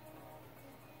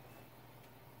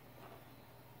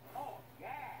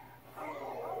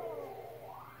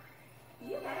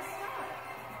 You gotta stop.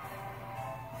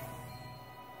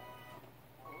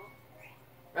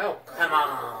 Oh, come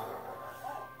on!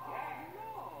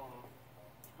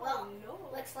 Well, no.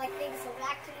 looks like things are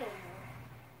back to normal.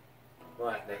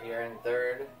 What, that you're in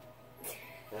 3rd?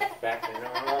 That's back to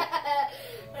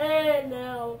normal?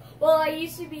 No. Well, I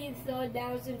used to be in 3rd, now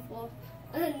I was in 4th.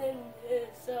 And then,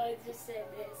 so I just said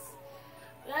this.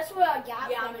 That's what I got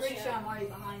Yeah, from I'm the pretty show. sure I'm already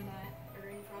behind that. Or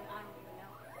in front. I don't even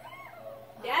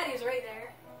know. Daddy's right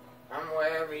there. I'm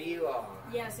wherever you are.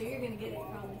 Yeah, so you're gonna get it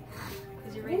probably.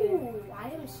 Because you're right there. Ooh,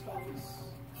 item space.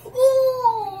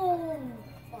 Ooh!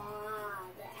 Ah,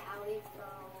 the alley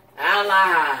phone.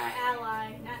 Ally!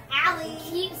 Ally, not Alley!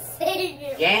 Keep saying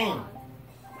it. Game. wrong.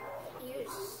 You're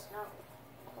so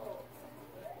cold.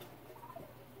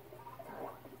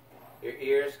 Your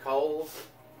ears cold?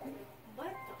 what?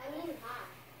 I mean hot.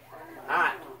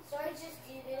 Hot. So I just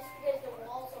do this because the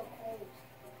walls are cold.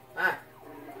 Huh?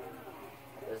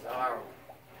 Bizarre.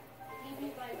 Leave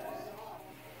me by myself.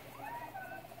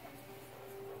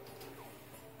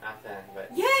 Nothing,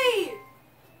 but Yay!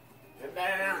 you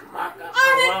better not mark up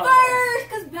I'm my in walls. first!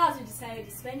 Because Bowser decided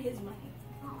to spend his money.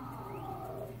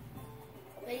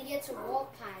 But he gets a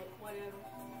wall pipe. Whatever.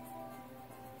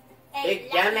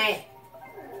 Big dummy.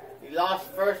 You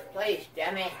lost first place,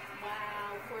 dummy.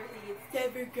 Wow, of course he gets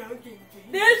never golden.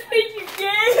 That's what you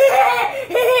get!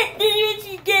 That's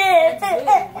what you get! That's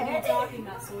good. What are you talking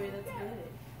about, Sawyer? That's good.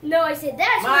 No, I said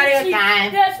that's Mario what you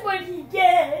time. That's what he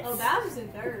gets. Oh, Bowser's in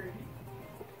 3rd.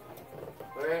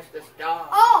 Where's the star?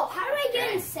 Oh, how do I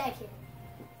get in 2nd?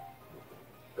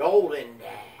 Golden Dash.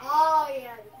 Oh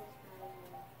yeah, because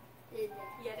I did that.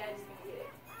 Yeah, Daddy's gonna get it.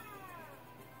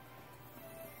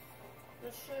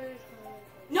 The sure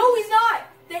No, he's not!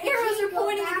 The arrows are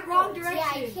pointing in the wrong Yeah,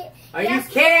 I direction. can't. Are he you has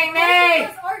to- kidding Both me? of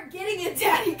us aren't getting it,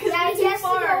 Daddy, because Yeah, we're he too has to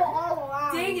go far. all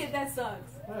around. Dang it, that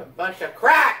sucks. What a bunch of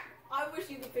crap. I wish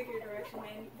you could pick your direction,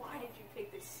 man. Why did you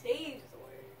pick the stage,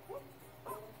 Sawyer?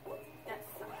 That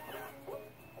sucks.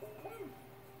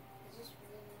 Is this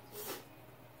really-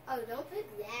 Oh, don't pick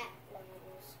that one in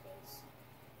this space.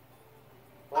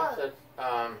 What's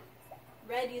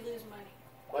Red, you lose money.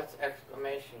 what's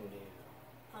exclamation do?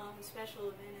 Special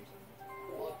event or something.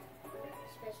 Yeah.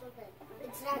 Special event.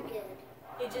 It's not good.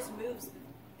 It just moves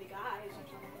the guys or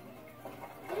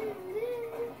something.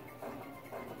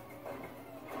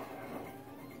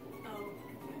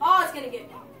 Oh, it's gonna get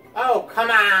me. Oh, come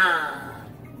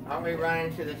on. Are we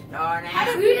running to the star now?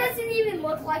 Who doesn't even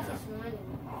look like he's running?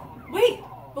 Wait,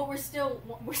 but we're still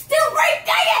right.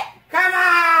 Dang it! Come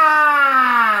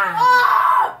on!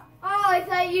 Oh! Oh, I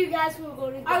thought you guys were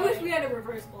going to. I wish we had a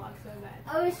reverse block so bad.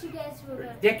 I wish you guys were.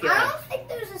 Ridiculous. I don't think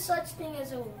there's a such thing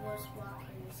as a reverse block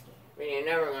in this game. I mean, you're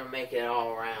never going to make it all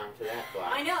around to that block.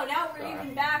 I know. Now we're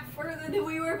even back further than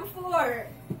we were before.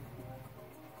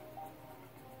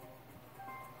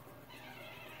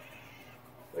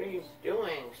 What are you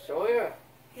doing, Sawyer?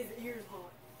 His ears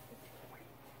hot.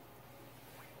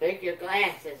 Take your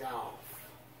glasses off.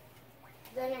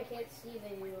 Then I can't see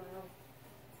very well.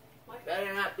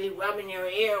 Better not be rubbing your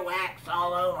earwax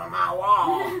all over my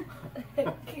wall.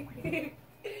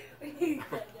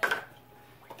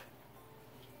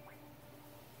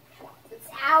 It's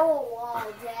our wall,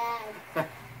 Dad.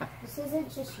 This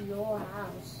isn't just your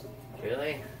house.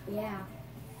 Really? Yeah.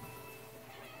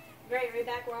 Right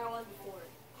back where I was before.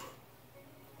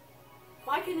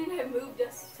 Why couldn't it have moved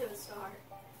us to the start?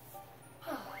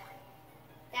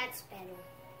 That's better.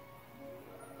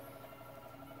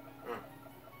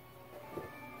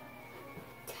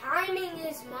 Timing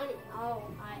is money. Oh,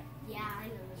 yeah, I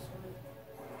know this one.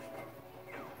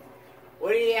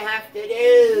 What do you have to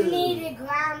You do? need a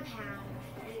ground pound.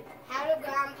 How to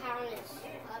ground pound is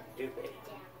up, Stupid.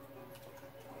 down.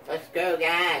 Let's go,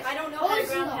 guys. I don't know Oh, how to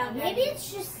it's ground not. pound. Maybe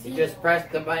it's just You zero. just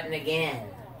press the button again.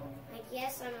 I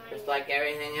guess I'm Just like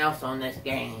everything else on this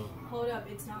game. Hold up,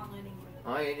 it's not letting me.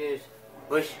 All you do is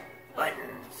push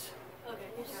buttons. Okay,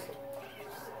 sorry.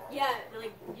 Yeah,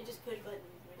 like you just push buttons.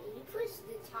 You push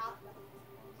the top.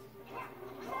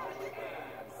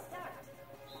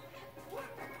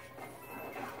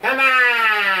 Come There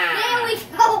on! we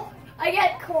go. I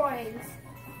get coins.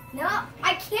 No,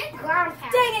 I can't ground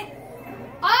pound. Dang it!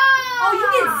 Oh! Oh, you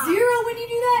get 0 when you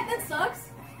do that? That sucks.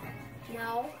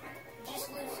 No, just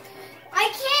lose. I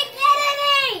can't get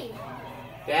any.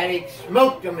 Daddy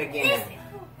smoked him again.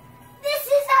 This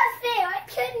is unfair. I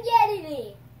couldn't get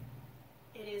any.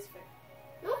 It is fair.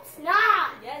 No, it's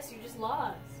not. Yes, you just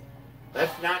lost.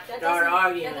 Let's not That start doesn't- that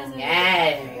arguing, doesn't-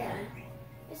 guys.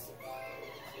 This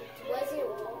was it.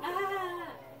 Ah!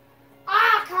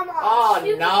 Ah, come on. Oh,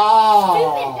 Stupid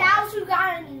no. Bowser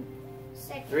got in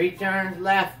second. 3 turns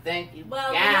left, thank you.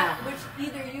 Well, yeah. which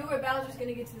either you or Bowser's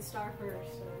gonna get to the star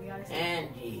first, so we gotta see.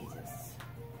 And Jesus.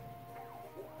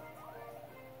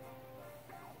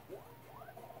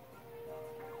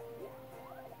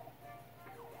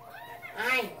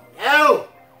 I know.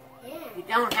 Yeah. You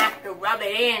don't have to rub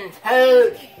it in,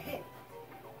 Toad.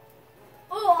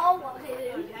 Oh, I'll rub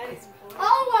it Oh, in. Daddy's important.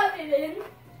 I'll rub it in.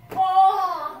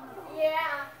 Oh, yeah.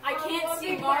 I can't I'll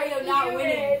see rub Mario it not in.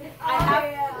 winning. Oh, I have.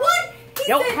 yeah. What? He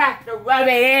Don't said, have to rub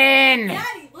it in.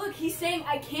 Daddy, look, he's saying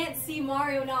I can't see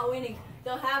Mario not winning.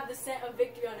 They'll have the scent of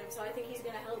victory on him, so I think he's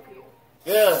gonna help you.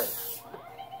 Good.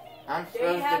 I'm There you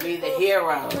supposed have to be it, the folks.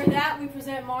 hero. For that, we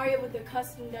present Mario with the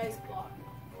custom dice block.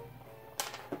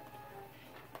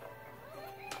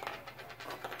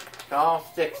 It's all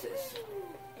 6s.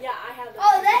 Yeah, I have that.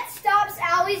 Oh, that stops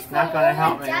Allie's from Not gonna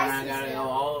help me rolling when I dice. gotta go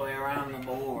all the way around the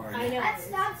board. I know. That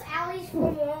stops Allie's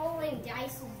from rolling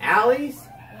dice. Alleys,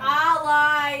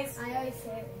 Allies! I always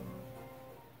say it.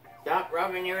 stop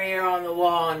rubbing your ear on the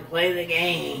wall and play the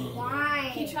game. Why?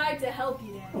 He tried to help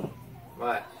you, Daddy.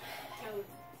 What? Toad.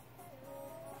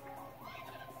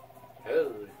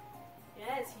 Toad?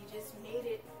 Yes, he just made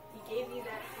it. He gave you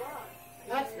that block.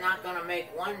 That's not gonna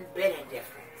make one bit of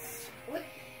difference.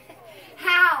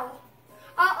 How?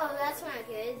 Uh-oh, that's not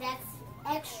good. That's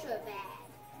extra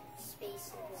bad.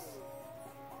 Spaces.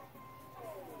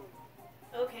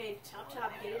 Okay, chop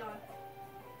chop, get it on.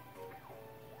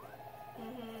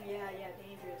 Yeah,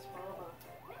 dangerous. Blah, blah,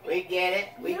 blah. We get it.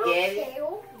 We You don't get it.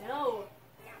 kill. No.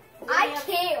 We I only have-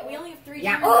 can't. We only have 3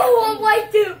 Yeah. turns. Oh, I'm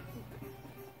like to.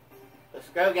 Let's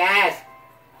go, guys.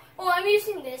 Oh, I'm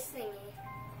using this thingy.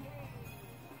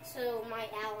 So my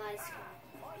allies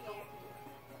can help me.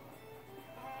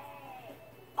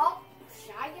 Oh,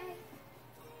 Shy Guy?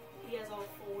 He has all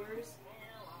 4s.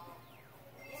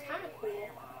 It's kind of cool.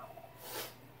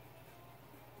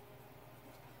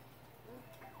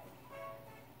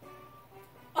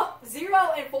 Oh, 0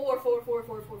 and 4, 4, 4,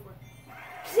 4, 4, 4.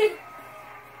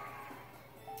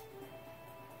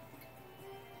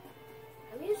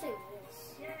 I'm using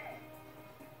this.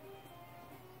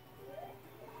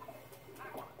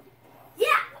 Yeah!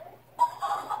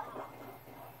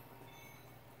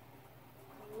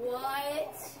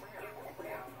 What?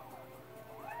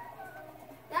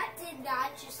 That did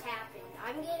not just happen.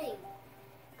 I'm getting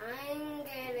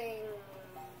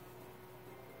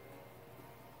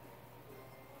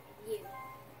you.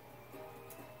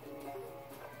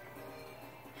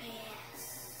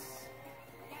 Yes.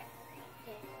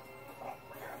 Okay.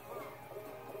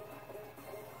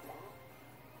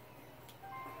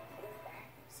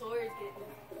 Sawyer's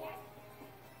getting it.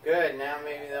 Good. Now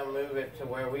maybe they'll move it to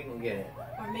where we can get it.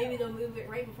 Or maybe they'll move it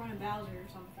right in front of Bowser or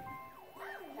something.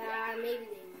 Maybe they will.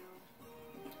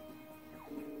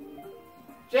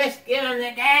 Just give them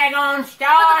the daggone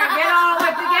star and get on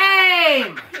with the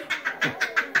game.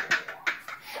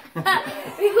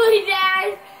 Really,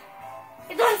 Dad?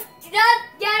 Just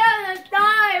get on the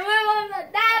star. We're on the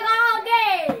daggone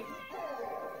game.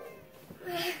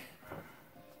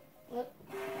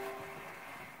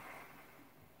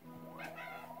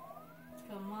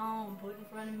 Come on, put it in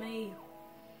front of me.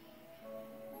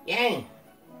 Game.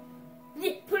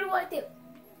 Put it right there.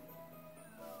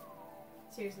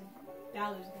 Seriously,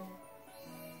 Bowser's gonna.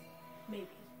 Maybe.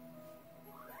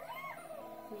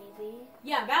 Maybe.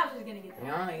 Yeah, Bowser's gonna get You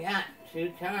that. only got 2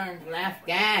 turns left,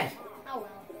 guys. Oh well.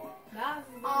 Bowser's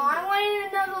Oh, gonna I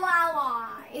wanted another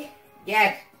ally.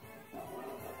 Yes.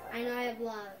 I know I have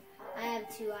love. I have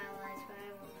 2 allies, but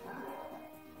I want love.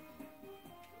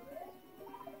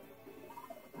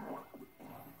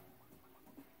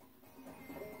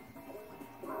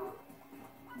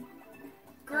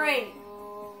 Great.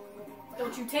 Oh.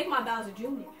 Don't you take my Bowser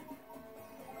Jr.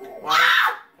 Well,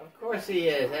 of course he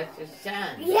is. That's his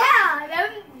son. Yeah,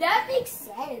 that makes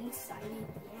sense. I mean,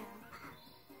 yeah.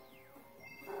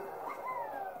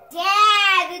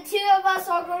 Dad, the 2 of us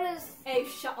are going to... Hey,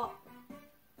 shut up.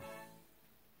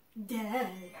 Dad.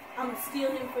 I'm gonna steal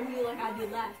him from you like I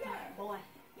did last time, boy.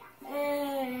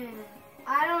 I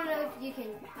don't know if you can...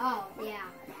 Oh, yeah.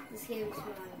 This game's fun.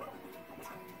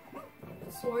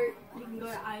 Sword, you can go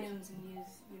to items and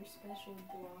use your special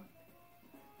block.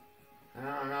 I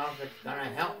don't know if it's gonna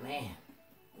help me.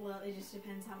 Well, it just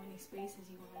depends how many spaces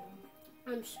you want.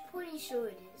 I'm pretty sure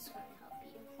it is going to help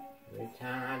you. Every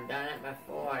time I've done it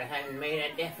before, it hasn't made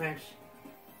a difference.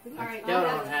 I Alright, still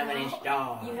don't have any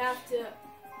stars. You have to...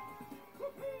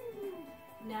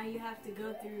 Now you have to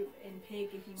go through and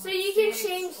pick if you want So you can 6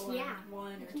 change, or yeah.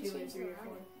 1 You or can 2 or change 3 or the 4.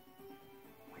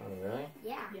 Oh, really?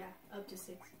 Yeah. Yeah, up to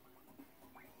 6.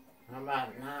 How about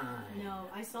 9? No,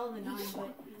 I saw the 9,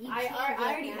 but You I can't get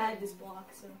already 9. had this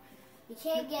block, so... You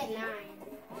can't get 9.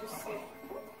 Just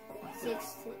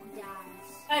 6 dies.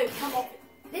 Hey, come on.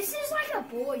 This is like a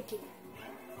board game.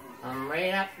 I'm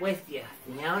right up with you,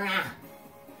 Fiona.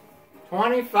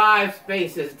 25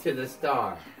 spaces to the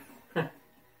star.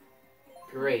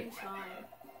 Great.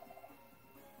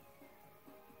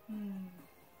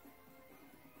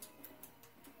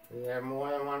 Is there more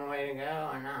than one way to go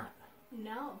or not?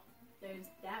 No, there's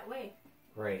that way.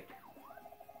 Great.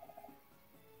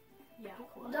 Yeah.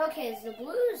 Okay, so the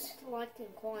blues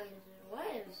collecting coins and what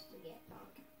is to get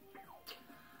back?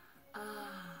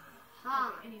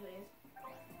 Ha. Anyways.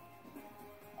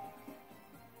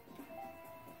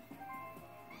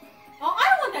 Oh, I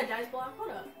don't want that dice block.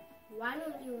 Hold up. Why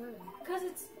don't you want it? Because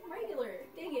it's regular.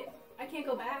 Dang it. I can't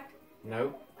go back.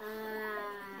 Nope.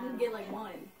 I'm gonna get like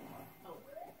 1. Oh.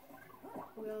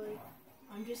 Really?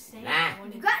 I'm just saying. Nah. I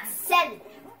wanted You got 7.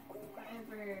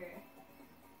 whatever.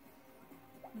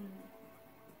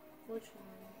 Which one?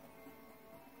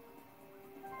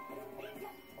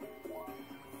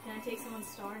 Can I take someone's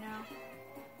star now?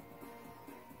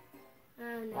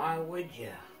 No. Why would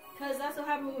you? Because that's what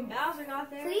happened when Bowser got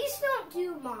there. Please don't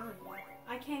do mine.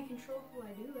 I can't control who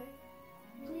I do, right?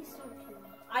 Please don't do mine.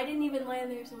 I didn't even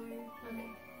land there, so weird. Okay.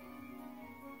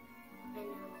 I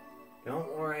know.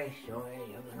 Don't worry, Sawyer.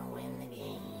 You're gonna win the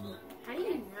game. How do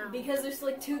you know? Because there's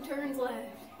like 2 turns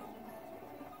left.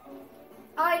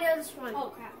 Oh, I know this one. Oh,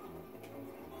 crap.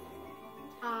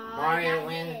 Mario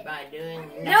wins by doing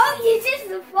nothing. No, you just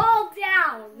fall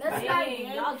down. That's not Dang,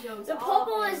 good. y'all jokes The all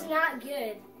purple is fail. not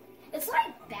good. It's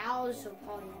like Bowser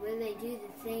Party where they do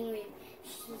the thing where you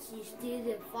do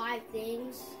the 5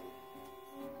 things.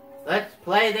 Let's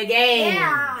play the game.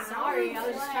 Yeah. Sorry, I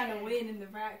was just trying to win in the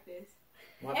practice.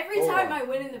 What Every for? time I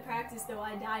win in the practice, though,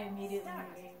 I die immediately in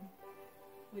the game.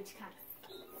 Which kind of...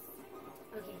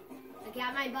 Okay, I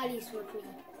got my buddies with me.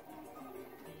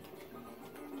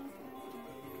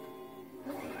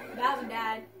 Bowser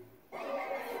died.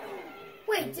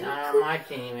 Wait, He's did not on Koopa my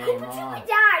team Koopa anymore.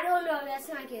 died? Oh no, that's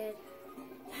not good.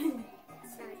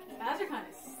 That's not good. Bowser kind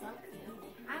of sucks.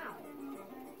 Ow.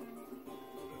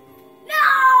 No!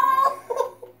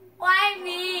 Why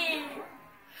me?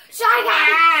 Shy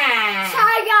guy!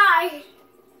 Shy guy!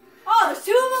 Oh, there's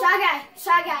 2 of them? Shy guy!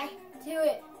 Shy guy! Do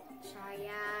it! Shy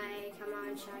guy! Come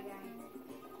on, shy guy!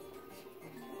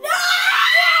 No!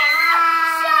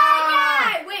 Shy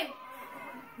guy! Wait,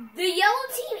 the yellow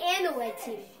team and the red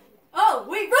team. Oh,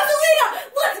 wait, Rosalina!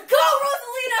 Let's go,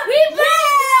 Rosalina! We both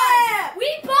yeah! won! We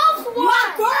both won! My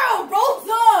girl,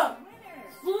 Rosa!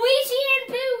 Luigi and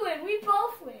Boo win. We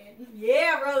both win.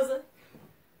 Yeah, Rosa.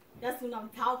 That's what I'm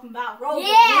talking about, Rosa.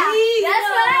 Yeah, that's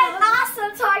what I'm also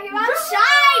talking about.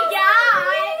 Shy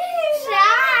guy!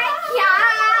 Shy guy!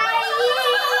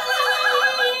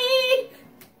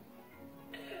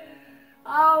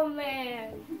 Oh,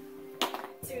 man. 2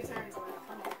 turns left.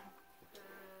 Come on.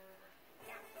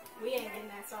 We ain't getting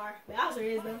that star. Bowser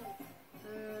is, though.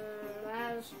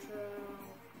 That's true.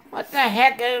 What the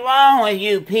heck is wrong with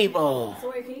you people?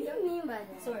 Sawyer, can you What go? do you mean by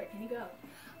that? Sawyer, can you go?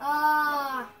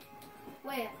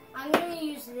 Wait, I'm gonna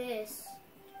use this.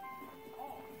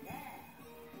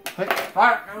 Quit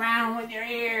farting around with your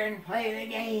ear and play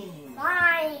the game.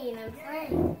 Fine, I'm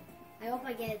playing. I hope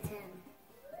I get a 10.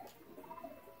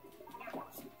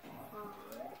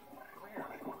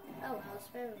 it's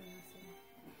better than nothing.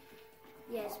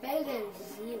 Yeah, it's better than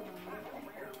 0.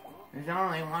 There's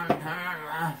only one turn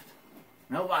left.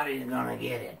 Nobody's gonna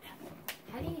get it.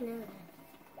 How do you know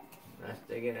that? Unless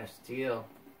they get a steal.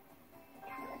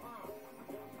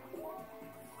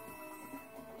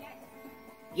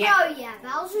 Yeah. Oh yeah,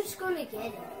 Bowser's gonna get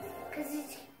it. Cause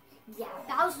it's, yeah,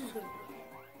 Bowser's gonna get it.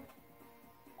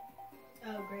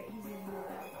 Oh great, he's gonna move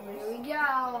that, of Here course. we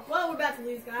go. Well, we're about to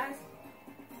lose, guys.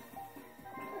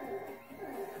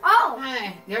 Oh!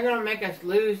 Hey, they're gonna make us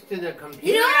lose to the computer.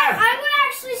 You know what? I'm gonna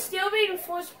actually still be in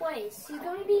first place. He's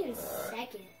gonna be in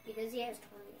second because he has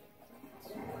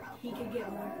 28 points. He could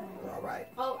get more points. All right.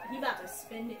 Oh, he about to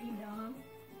spend it, you dumb.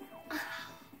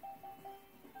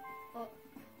 Oh.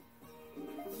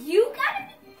 You gotta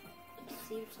be.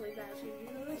 Seriously, Bowser,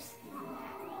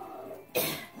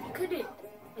 you couldn't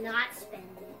not spend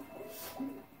it.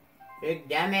 Big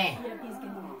dummy. Yep, he's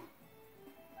gonna.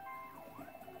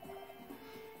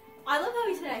 I love how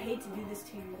he said, I hate to do this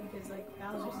to you because, like,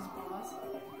 Bowser's his boss.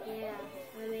 Yeah,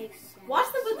 that makes sense. Watch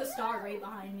them put the star right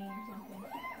behind me or something.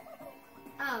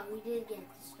 Oh, we did get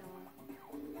the star.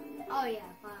 Oh yeah,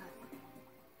 fine.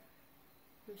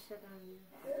 I'm stuck on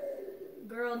you.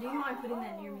 Girl, do you mind putting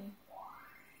that near me?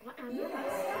 What? I'm not.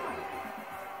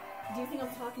 Do you think I'm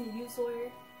talking to you, Sawyer?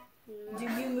 Do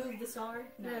you move the star?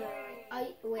 No.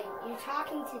 Wait, you're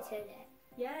talking to Toadette.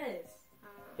 Yes.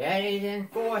 Daddy's in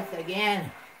fourth again.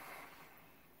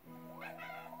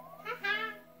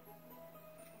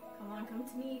 Come on, come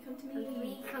to me, come to Come to me.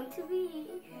 me, come to me.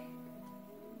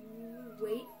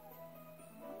 Wait,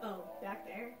 Oh, back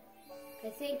there? I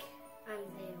think I'm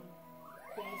there.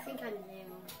 Yeah, I think I'm there.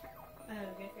 Oh,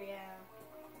 good for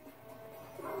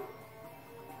you.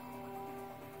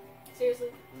 Seriously?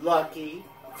 Lucky.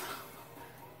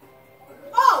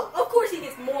 Oh, of course he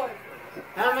gets more.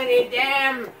 How many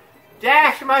damn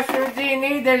dash mushrooms do you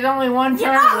need? There's only one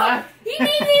turn left. He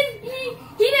needed,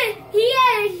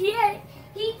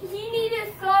 he needed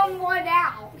to throw one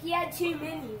out. He had too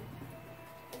many.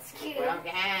 It's cute. Well,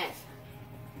 guys.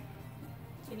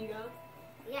 Can you go?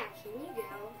 Yeah, can you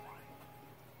go?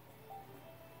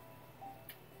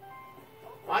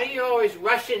 Why are you always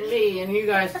rushing me and you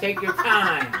guys take your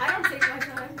time? I don't take my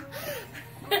time.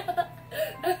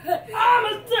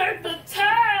 I'ma take the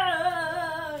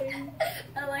time.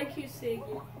 I like you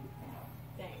singing.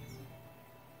 Thanks.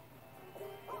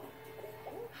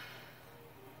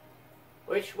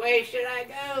 Which way should I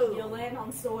You'll go? land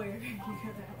on Sawyer if you go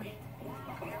that way.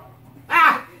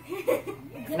 Ah!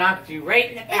 Knocked you right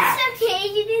in the back. It's okay,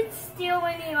 you didn't steal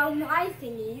any of my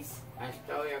thingies. I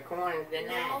stole your coins,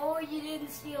 didn't I? No, you didn't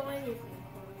steal anything.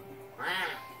 Ah.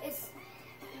 It's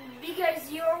because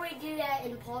you already do that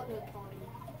in partner party.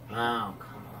 Oh,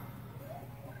 come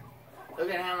on. Look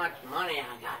at how much money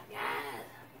I got,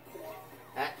 guys.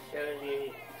 That shows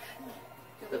you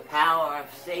the power of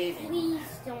saving. Please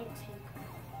don't take it.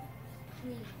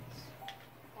 Please.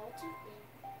 I'll do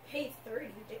it. Pay 30.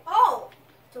 Oh!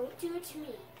 Don't do it to me.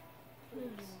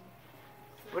 Please.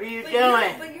 What are you But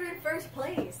doing? you're in first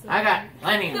place. So I got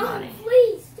plenty of No, money.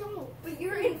 please don't. But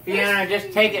you're in first Fiona,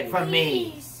 just take it from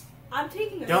me. Please. I'm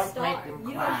taking a Don't star. make them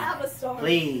You cry. don't have a star.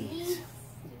 Please.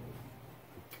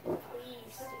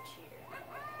 Please.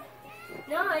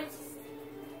 No, it's.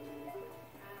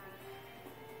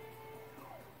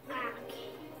 Okay.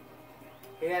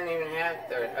 He doesn't even have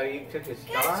third. Oh, you took his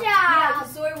Good star? Yeah, job.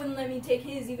 because Sawyer wouldn't let me take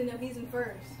his even though he's in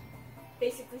first.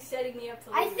 Basically setting me up to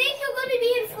lose. I think you're going to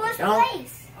be in first Don't.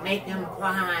 place. Make him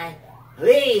cry.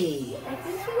 Please. I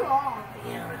think you are.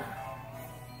 Fiona.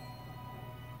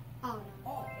 Oh no.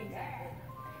 Oh, exactly.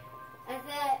 I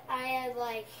thought I had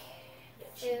like.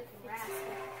 Cheap I rascal.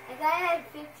 thought I had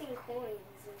 15 coins.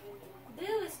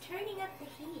 Boo is turning up the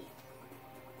heat.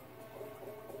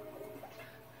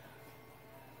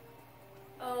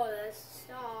 Oh, that's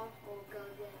stop. We'll go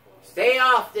get one. Stay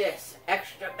off this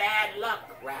extra bad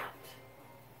luck route.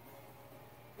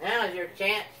 Now's your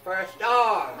chance for a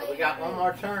star. We got one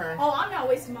more turn. Oh, I'm not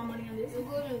wasting my money on this. You're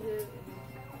going to go.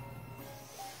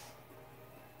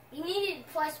 You needed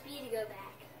plus B to go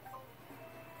back.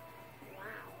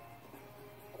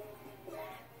 Wow.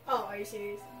 Oh, are you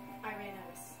serious? I ran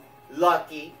out.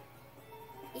 Lucky.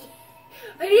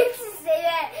 I need to say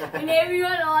that when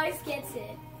everyone always gets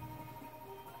it.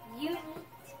 You need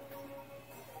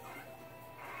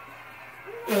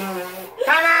Come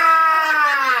on!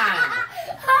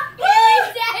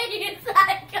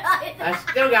 I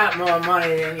still got more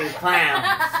money than you clowns.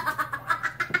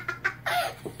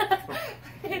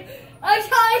 I'm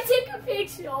trying to take a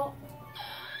picture.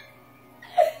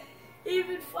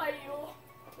 Even funnier.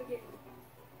 Okay.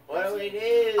 What do we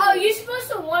do? Oh, you're supposed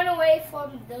to run away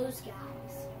from those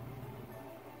guys.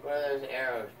 What do those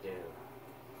arrows do?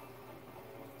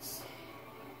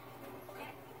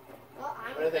 Well,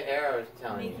 What are the arrows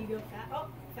telling Make you you? go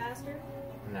faster.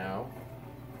 No.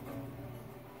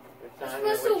 I'm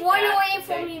supposed to run away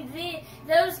from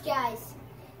those guys.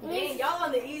 Dang, y'all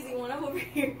on the easy one. I'm over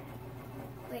here.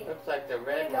 Wait. Looks like the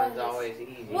red one's always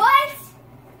easy. What?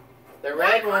 The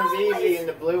red Not one's easy always. and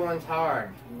the blue one's hard.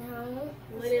 No.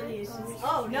 Literally, it's just.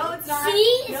 Oh no, it's not. See,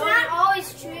 it's No, not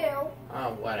always true.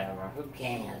 Oh, whatever. Who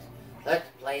cares? Let's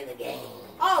play the game.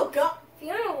 Oh god,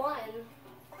 Fiona won.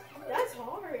 that's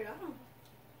hard. I don't.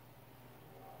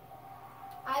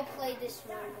 I played this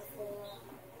one before.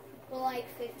 Well, like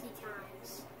 50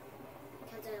 times.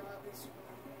 Because I love this one.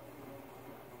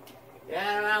 Get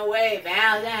out of my way,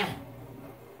 Bowser.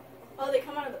 Oh, they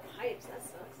come out of the pipes. That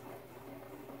sucks.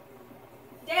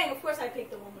 Dang, of course I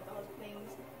picked the one with all the things.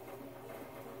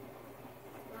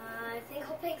 I think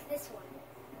I'll pick this one.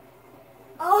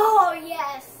 Oh,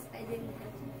 yes. I didn't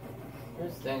have to.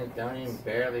 Those things don't even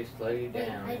barely slow you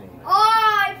down I- anyway.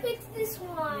 Oh, I picked this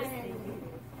one. Yes, they do.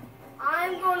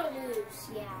 I'm going to lose.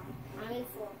 Yeah. I'm in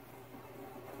for.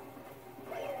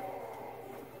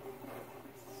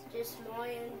 It's just my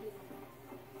end.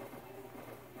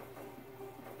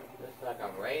 Just like a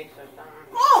race or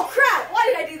something? Oh crap! Why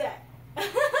did I do that?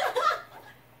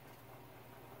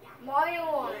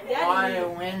 Mario won. Mario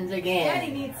wins again.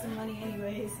 Daddy needs some money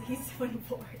anyways. He's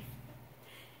 24.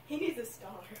 He needs a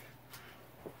star.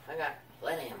 I got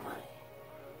plenty of money.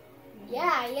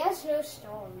 Yeah, he has no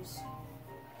stars.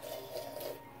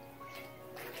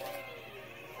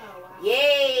 Oh wow.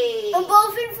 Yay! We're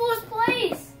both in fourth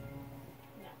place.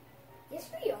 No. Yes,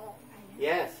 we are.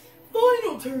 Yes,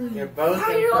 Final turn. you're both in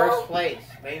Mario! first place.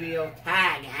 Maybe you'll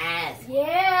tie, guys.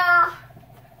 Yeah.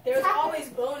 There's always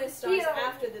bonus stars Yeah.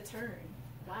 after the turn.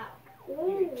 Wow. What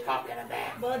are Ooh. you talking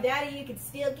about? Well, Daddy, you can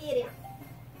still get it.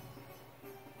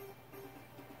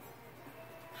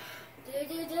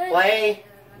 Play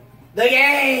the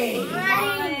game!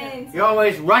 Fine. You're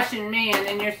always rushing me and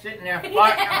then you're sitting there farting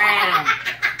around.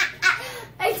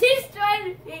 I just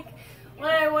trying to pick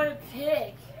what I want to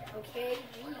pick. Okay?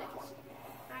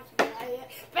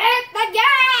 Pick the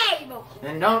game!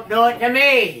 Then don't do it to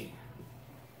me.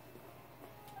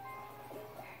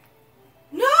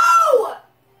 No!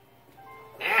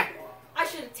 Ah, I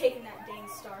should have taken that dang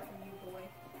star from you, boy.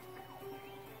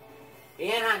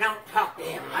 Vienna, don't talk to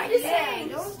him like Just that. saying.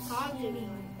 don't talk to me.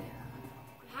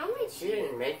 How many She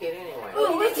didn't make it anyway.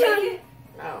 Oh, which one?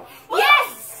 No.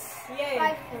 Yes! Yay.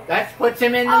 5 points. That puts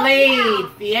him in the Oh,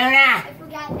 lead, Fiona. I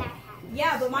forgot that happened.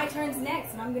 Yeah, but my turn's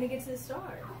next, and I'm gonna get to the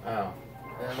star. Oh.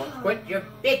 Then we'll quit your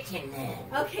bitching then.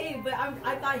 Okay, but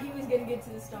I thought he was gonna get to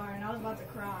the star, and I was about to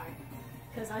cry.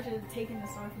 Because I should have taken the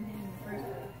star from him in the first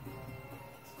place.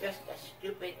 It's just a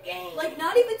stupid game. Like,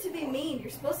 not even to be mean,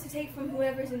 you're supposed to take from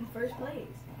whoever's in first place.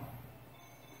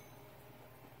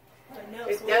 But no,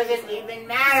 It so doesn't it's even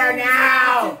matter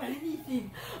now.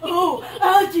 anything. Oh,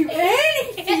 I'll do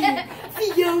anything,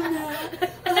 Fiona.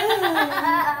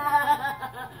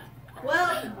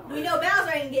 Well, we know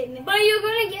Bowser ain't getting it. But you're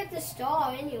gonna get the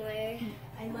star anyway.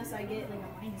 Unless I get like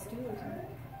a -2 or something.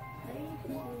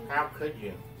 How could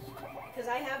you? Because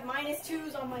I have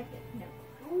 -2s on my thing. No.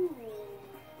 Ooh.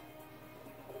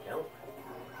 Nope.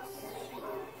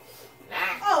 Nah.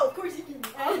 Oh, of course you can.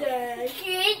 Okay.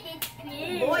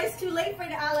 Good. Boy, it's too late for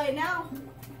the ally now.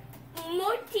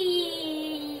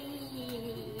 Morty.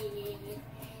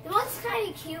 The one's kind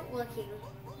of cute looking.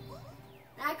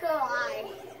 Not gonna lie.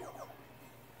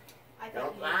 I thought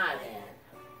Don't you lie didn't then.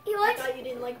 He I looks. thought you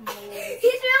didn't like moles.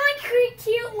 He's really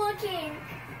cute looking.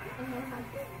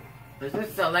 Is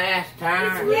this the last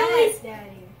turn? Yes,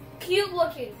 Daddy. Cute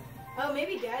looking. Oh,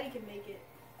 maybe Daddy can make it.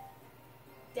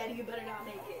 Daddy, you better not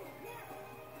make it.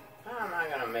 How am I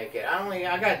gonna make it?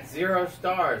 I got 0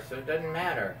 stars, so it doesn't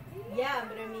matter. Yeah,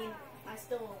 but I mean, I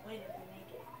still won't win if you make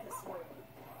it. 'Cause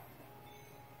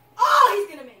oh, he's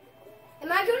gonna make it.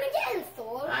 Am I gonna get in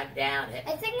Thor? I doubt it.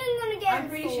 I think I'm gonna get I'm in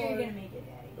pretty Thor. sure you're gonna make it,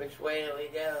 Daddy. Which way do we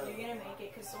go? You're gonna make it,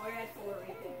 because Sawyer had 4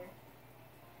 right there.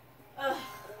 Ugh.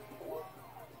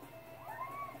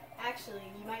 Actually,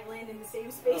 you might land in the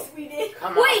same space we did.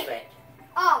 Come Wait. off it.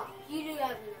 Oh, you do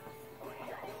have enough.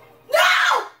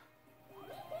 No!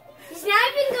 He's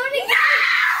not even going to get.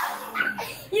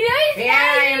 You know he's Yeah,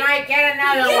 not you even. might get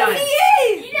another Yes, one. he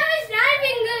is! You know he's not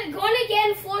even going to get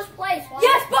in fourth place. Why?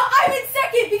 Yes, but I'm in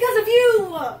second because of you!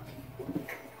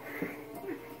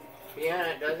 Fiona,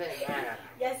 it doesn't matter.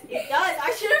 Yes, it does.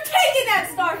 I should have taken that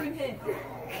star from him.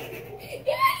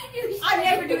 Yeah, you do. I'm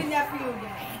never doing that for you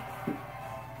again.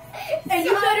 And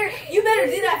you better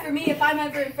do that for me if I'm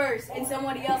ever in first and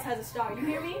somebody else has a star. You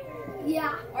hear me?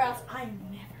 Yeah. Or else I'm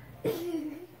never.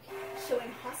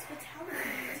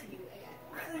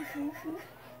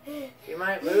 She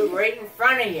might move right in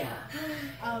front of you.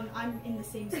 I'm in the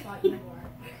same spot you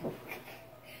are.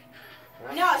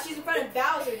 No, she's in front of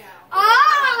Bowser now.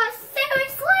 Oh,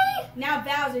 seriously? Now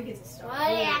Bowser gets a star.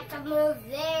 Why do you have to move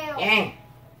there? Dang.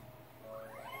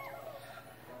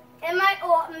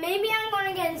 Maybe I'm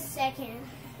gonna get in second.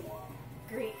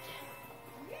 Great.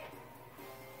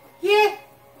 Yeah.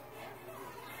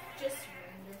 Just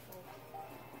wonderful.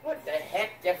 What the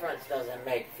heck difference does it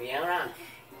make, Fiona?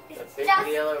 It's a big just-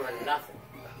 deal over nothing.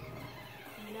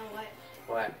 You know what?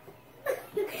 What?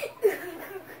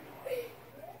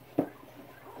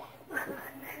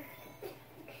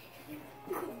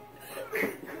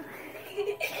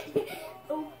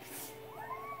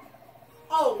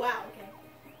 Oh, wow, okay.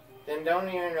 Then don't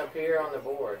even appear on the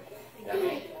board.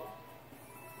 Dummy.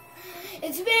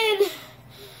 It's been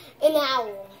an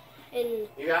hour and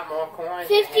You got more coins.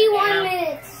 51 and now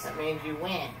minutes. That means you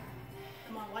win.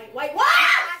 Come on, white.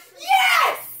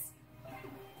 Yes!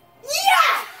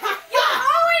 Yeah! You're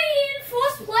already in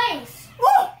first place. Woo!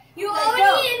 You're Let already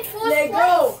go. in first Let place.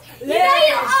 go. You Let know go.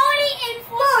 you're already in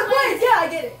first place. Yeah, I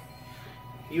get it.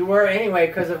 You were anyway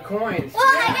because of coins. Well,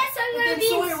 I guess But I'm then gonna be.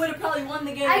 Sawyer would have probably won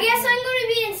the game. I guess I'm gonna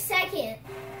be in second.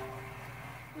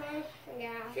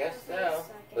 Yeah. Guess so.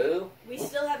 Boo. We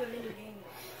still have a mini game.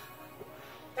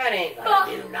 That ain't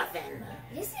gonna do nothing.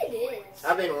 Yes, it is.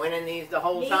 I've been winning these the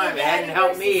whole Me time. and It hadn't Daddy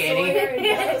helped me versus Sawyer any.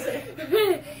 and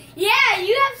Bowser. Yeah,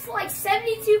 you have like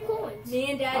 72 coins. Me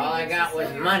and Daddy. All I versus got was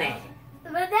Sawyer. money.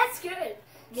 But that's good.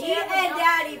 Me and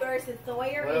Daddy versus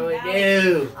Sawyer What and do we Bowser.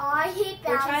 do? Oh, I hate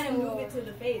We're Bowser. trying to move it to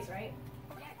the face, right?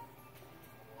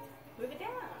 Move it down.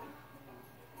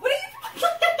 What are you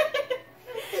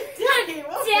Daddy,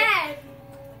 what? Dad.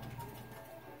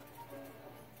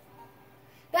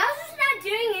 Bowser's not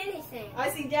doing anything. I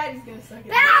see Daddy's gonna suck it.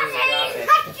 Bowser, Drop you're it.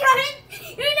 not doing.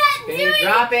 You're not Can doing. you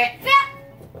drop it?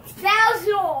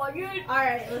 Bowser, you're.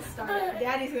 Alright, let's start.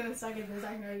 Daddy's gonna suck at this,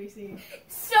 I can already see.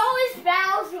 So is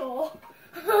Bowser.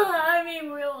 I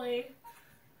mean, really.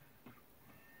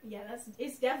 Yeah,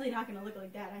 it's definitely not gonna look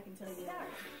like that, I can tell you that.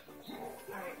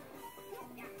 Alright.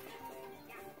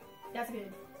 That's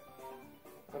good.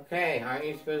 Okay, aren't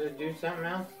you supposed to do something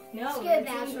else? No, It's good,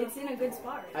 it's Bowser. it's in a good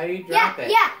spot. How do you Yeah, drop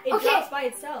it? yeah. It Okay. drops by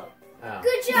itself. Oh.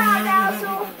 Good job,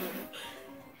 Bowser.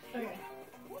 Okay.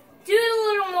 Do it a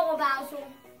little more, Bowser.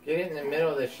 Get it in the middle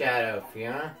of the shadow,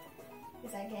 Fiona.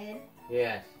 Is that good?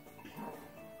 Yes.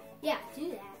 Yeah,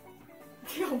 do that.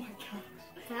 Oh my gosh.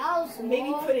 Bowser.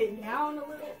 Maybe put it down a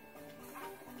little.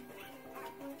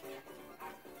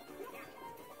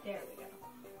 There we go.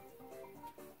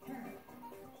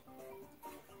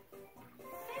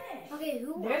 Okay,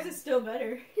 who won? Theirs is still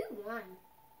better. Who won?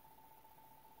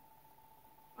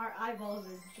 Our eyeballs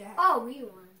are jacked. Oh, we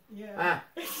won. Yeah. Ah,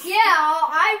 Yeah, our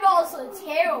eyeballs are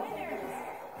terrible.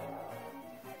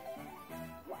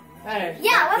 that is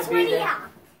Yeah, got let's to be win the it.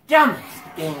 dumbest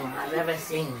game I've ever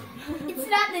seen. It's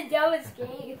not the dumbest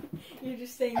game. You're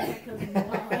just saying that because you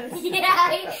lost.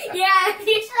 yeah,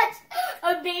 you're such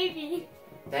a baby.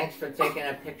 Thanks for taking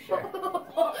a picture.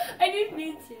 I didn't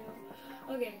mean to.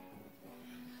 Okay.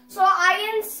 So I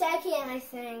am second, I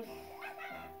think.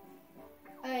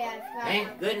 Oh yeah, I forgot.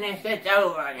 Thank goodness it's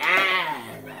over.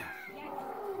 Yes.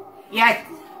 Yes.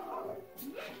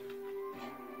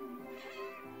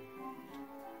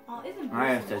 Oh, isn't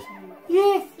Mario Bruce says, so cute?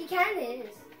 Yes. He kinda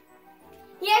is.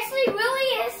 He actually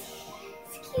really is.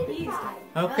 It's cute. He's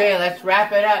Okay, let's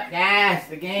wrap it up. Yes,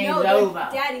 the game's no, over.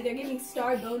 Daddy, they're giving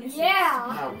star bonuses.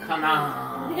 Yeah. Oh, come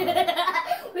on.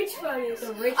 Which one is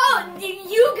The rich Oh, one.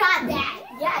 you got that.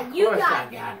 Yeah, you Of course got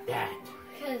I got that.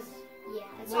 Because, yeah,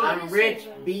 it's I'm obviously rich,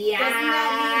 good. Bia.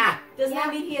 Doesn't that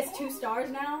mean he has 2 stars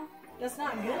now? That's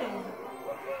not good.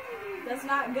 That's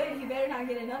not good. He better not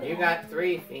get another You one. got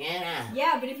 3, Fiona.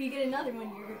 Yeah, but if you get another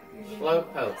one, you're getting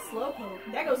Slowpoke.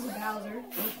 Slowpoke. That goes to Bowser.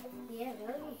 Yeah,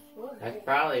 that was cool. That's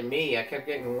probably me. I kept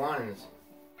getting 1s.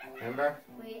 Remember?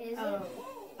 Wait, is Oh. it?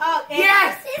 Oh, and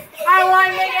Yes! I won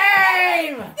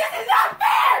the game! This is not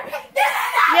fair! This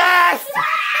is not Yes! fair!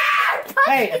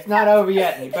 Hey, it's not over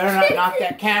yet. You better not knock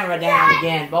that camera down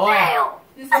again, boy. Fail!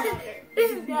 This is not fair.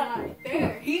 This is not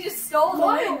fair. He just stole the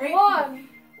win, right? One.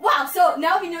 Wow, so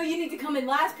now we know you need to come in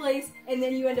last place, and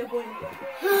then you end up winning.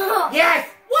 Yes!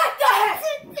 What the heck?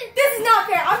 This is not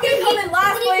fair. I'm gonna come in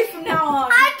last place from now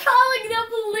on. I'm calling the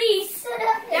police.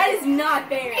 That is not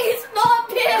fair. It's not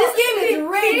fair. This game is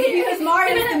rigged because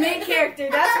Mario is the main character.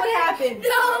 That's what happened.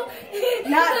 No.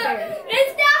 Not fair.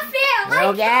 It's not fair.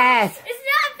 No gas. It's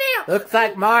not fair. Looks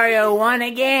like Mario won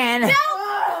again. No.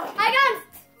 I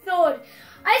got third.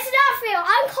 It's not fair.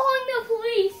 I'm calling the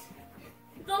police.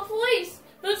 The police.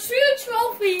 The true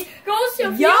trophy goes to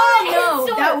Y'all know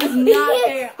that was not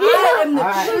fair. I am the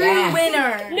Alright, true yeah.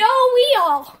 winner. No, we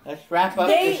are. Let's wrap up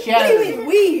They, the show.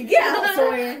 we. Get out,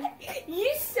 Sawyer.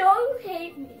 You so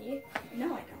hate me. No, I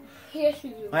don't. Yes, you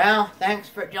do. Well, thanks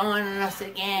for joining us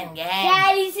again, gang.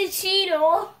 Daddy's a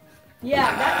cheater.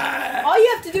 Yeah, all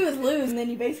you have to do is lose, and then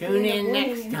you basically Tune end up in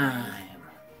winning. next time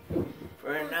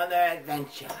for another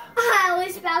adventure I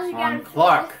always Bowser got on him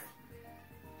Clark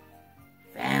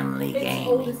Family It's Gaming.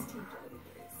 oldest teacher.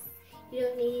 You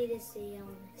don't need to see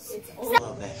on this. It's A old.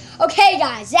 little bit. Okay,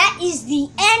 guys, that is the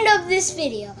end of this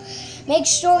video. Make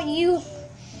sure you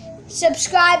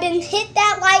subscribe and hit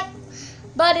that like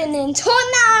button and turn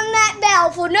on that bell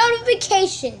for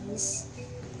notifications.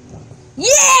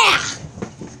 Yeah!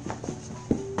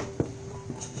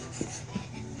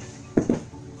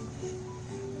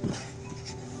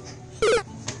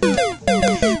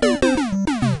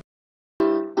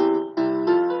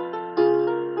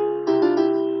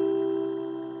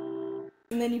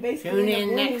 And then you basically Tune end up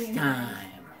in winning. next time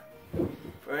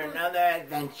for another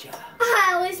adventure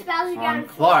I always Bowser got on him.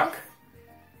 Clark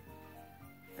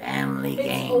Family It's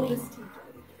Gaming. oldest teacher.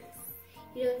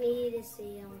 You don't need to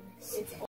see on this. It's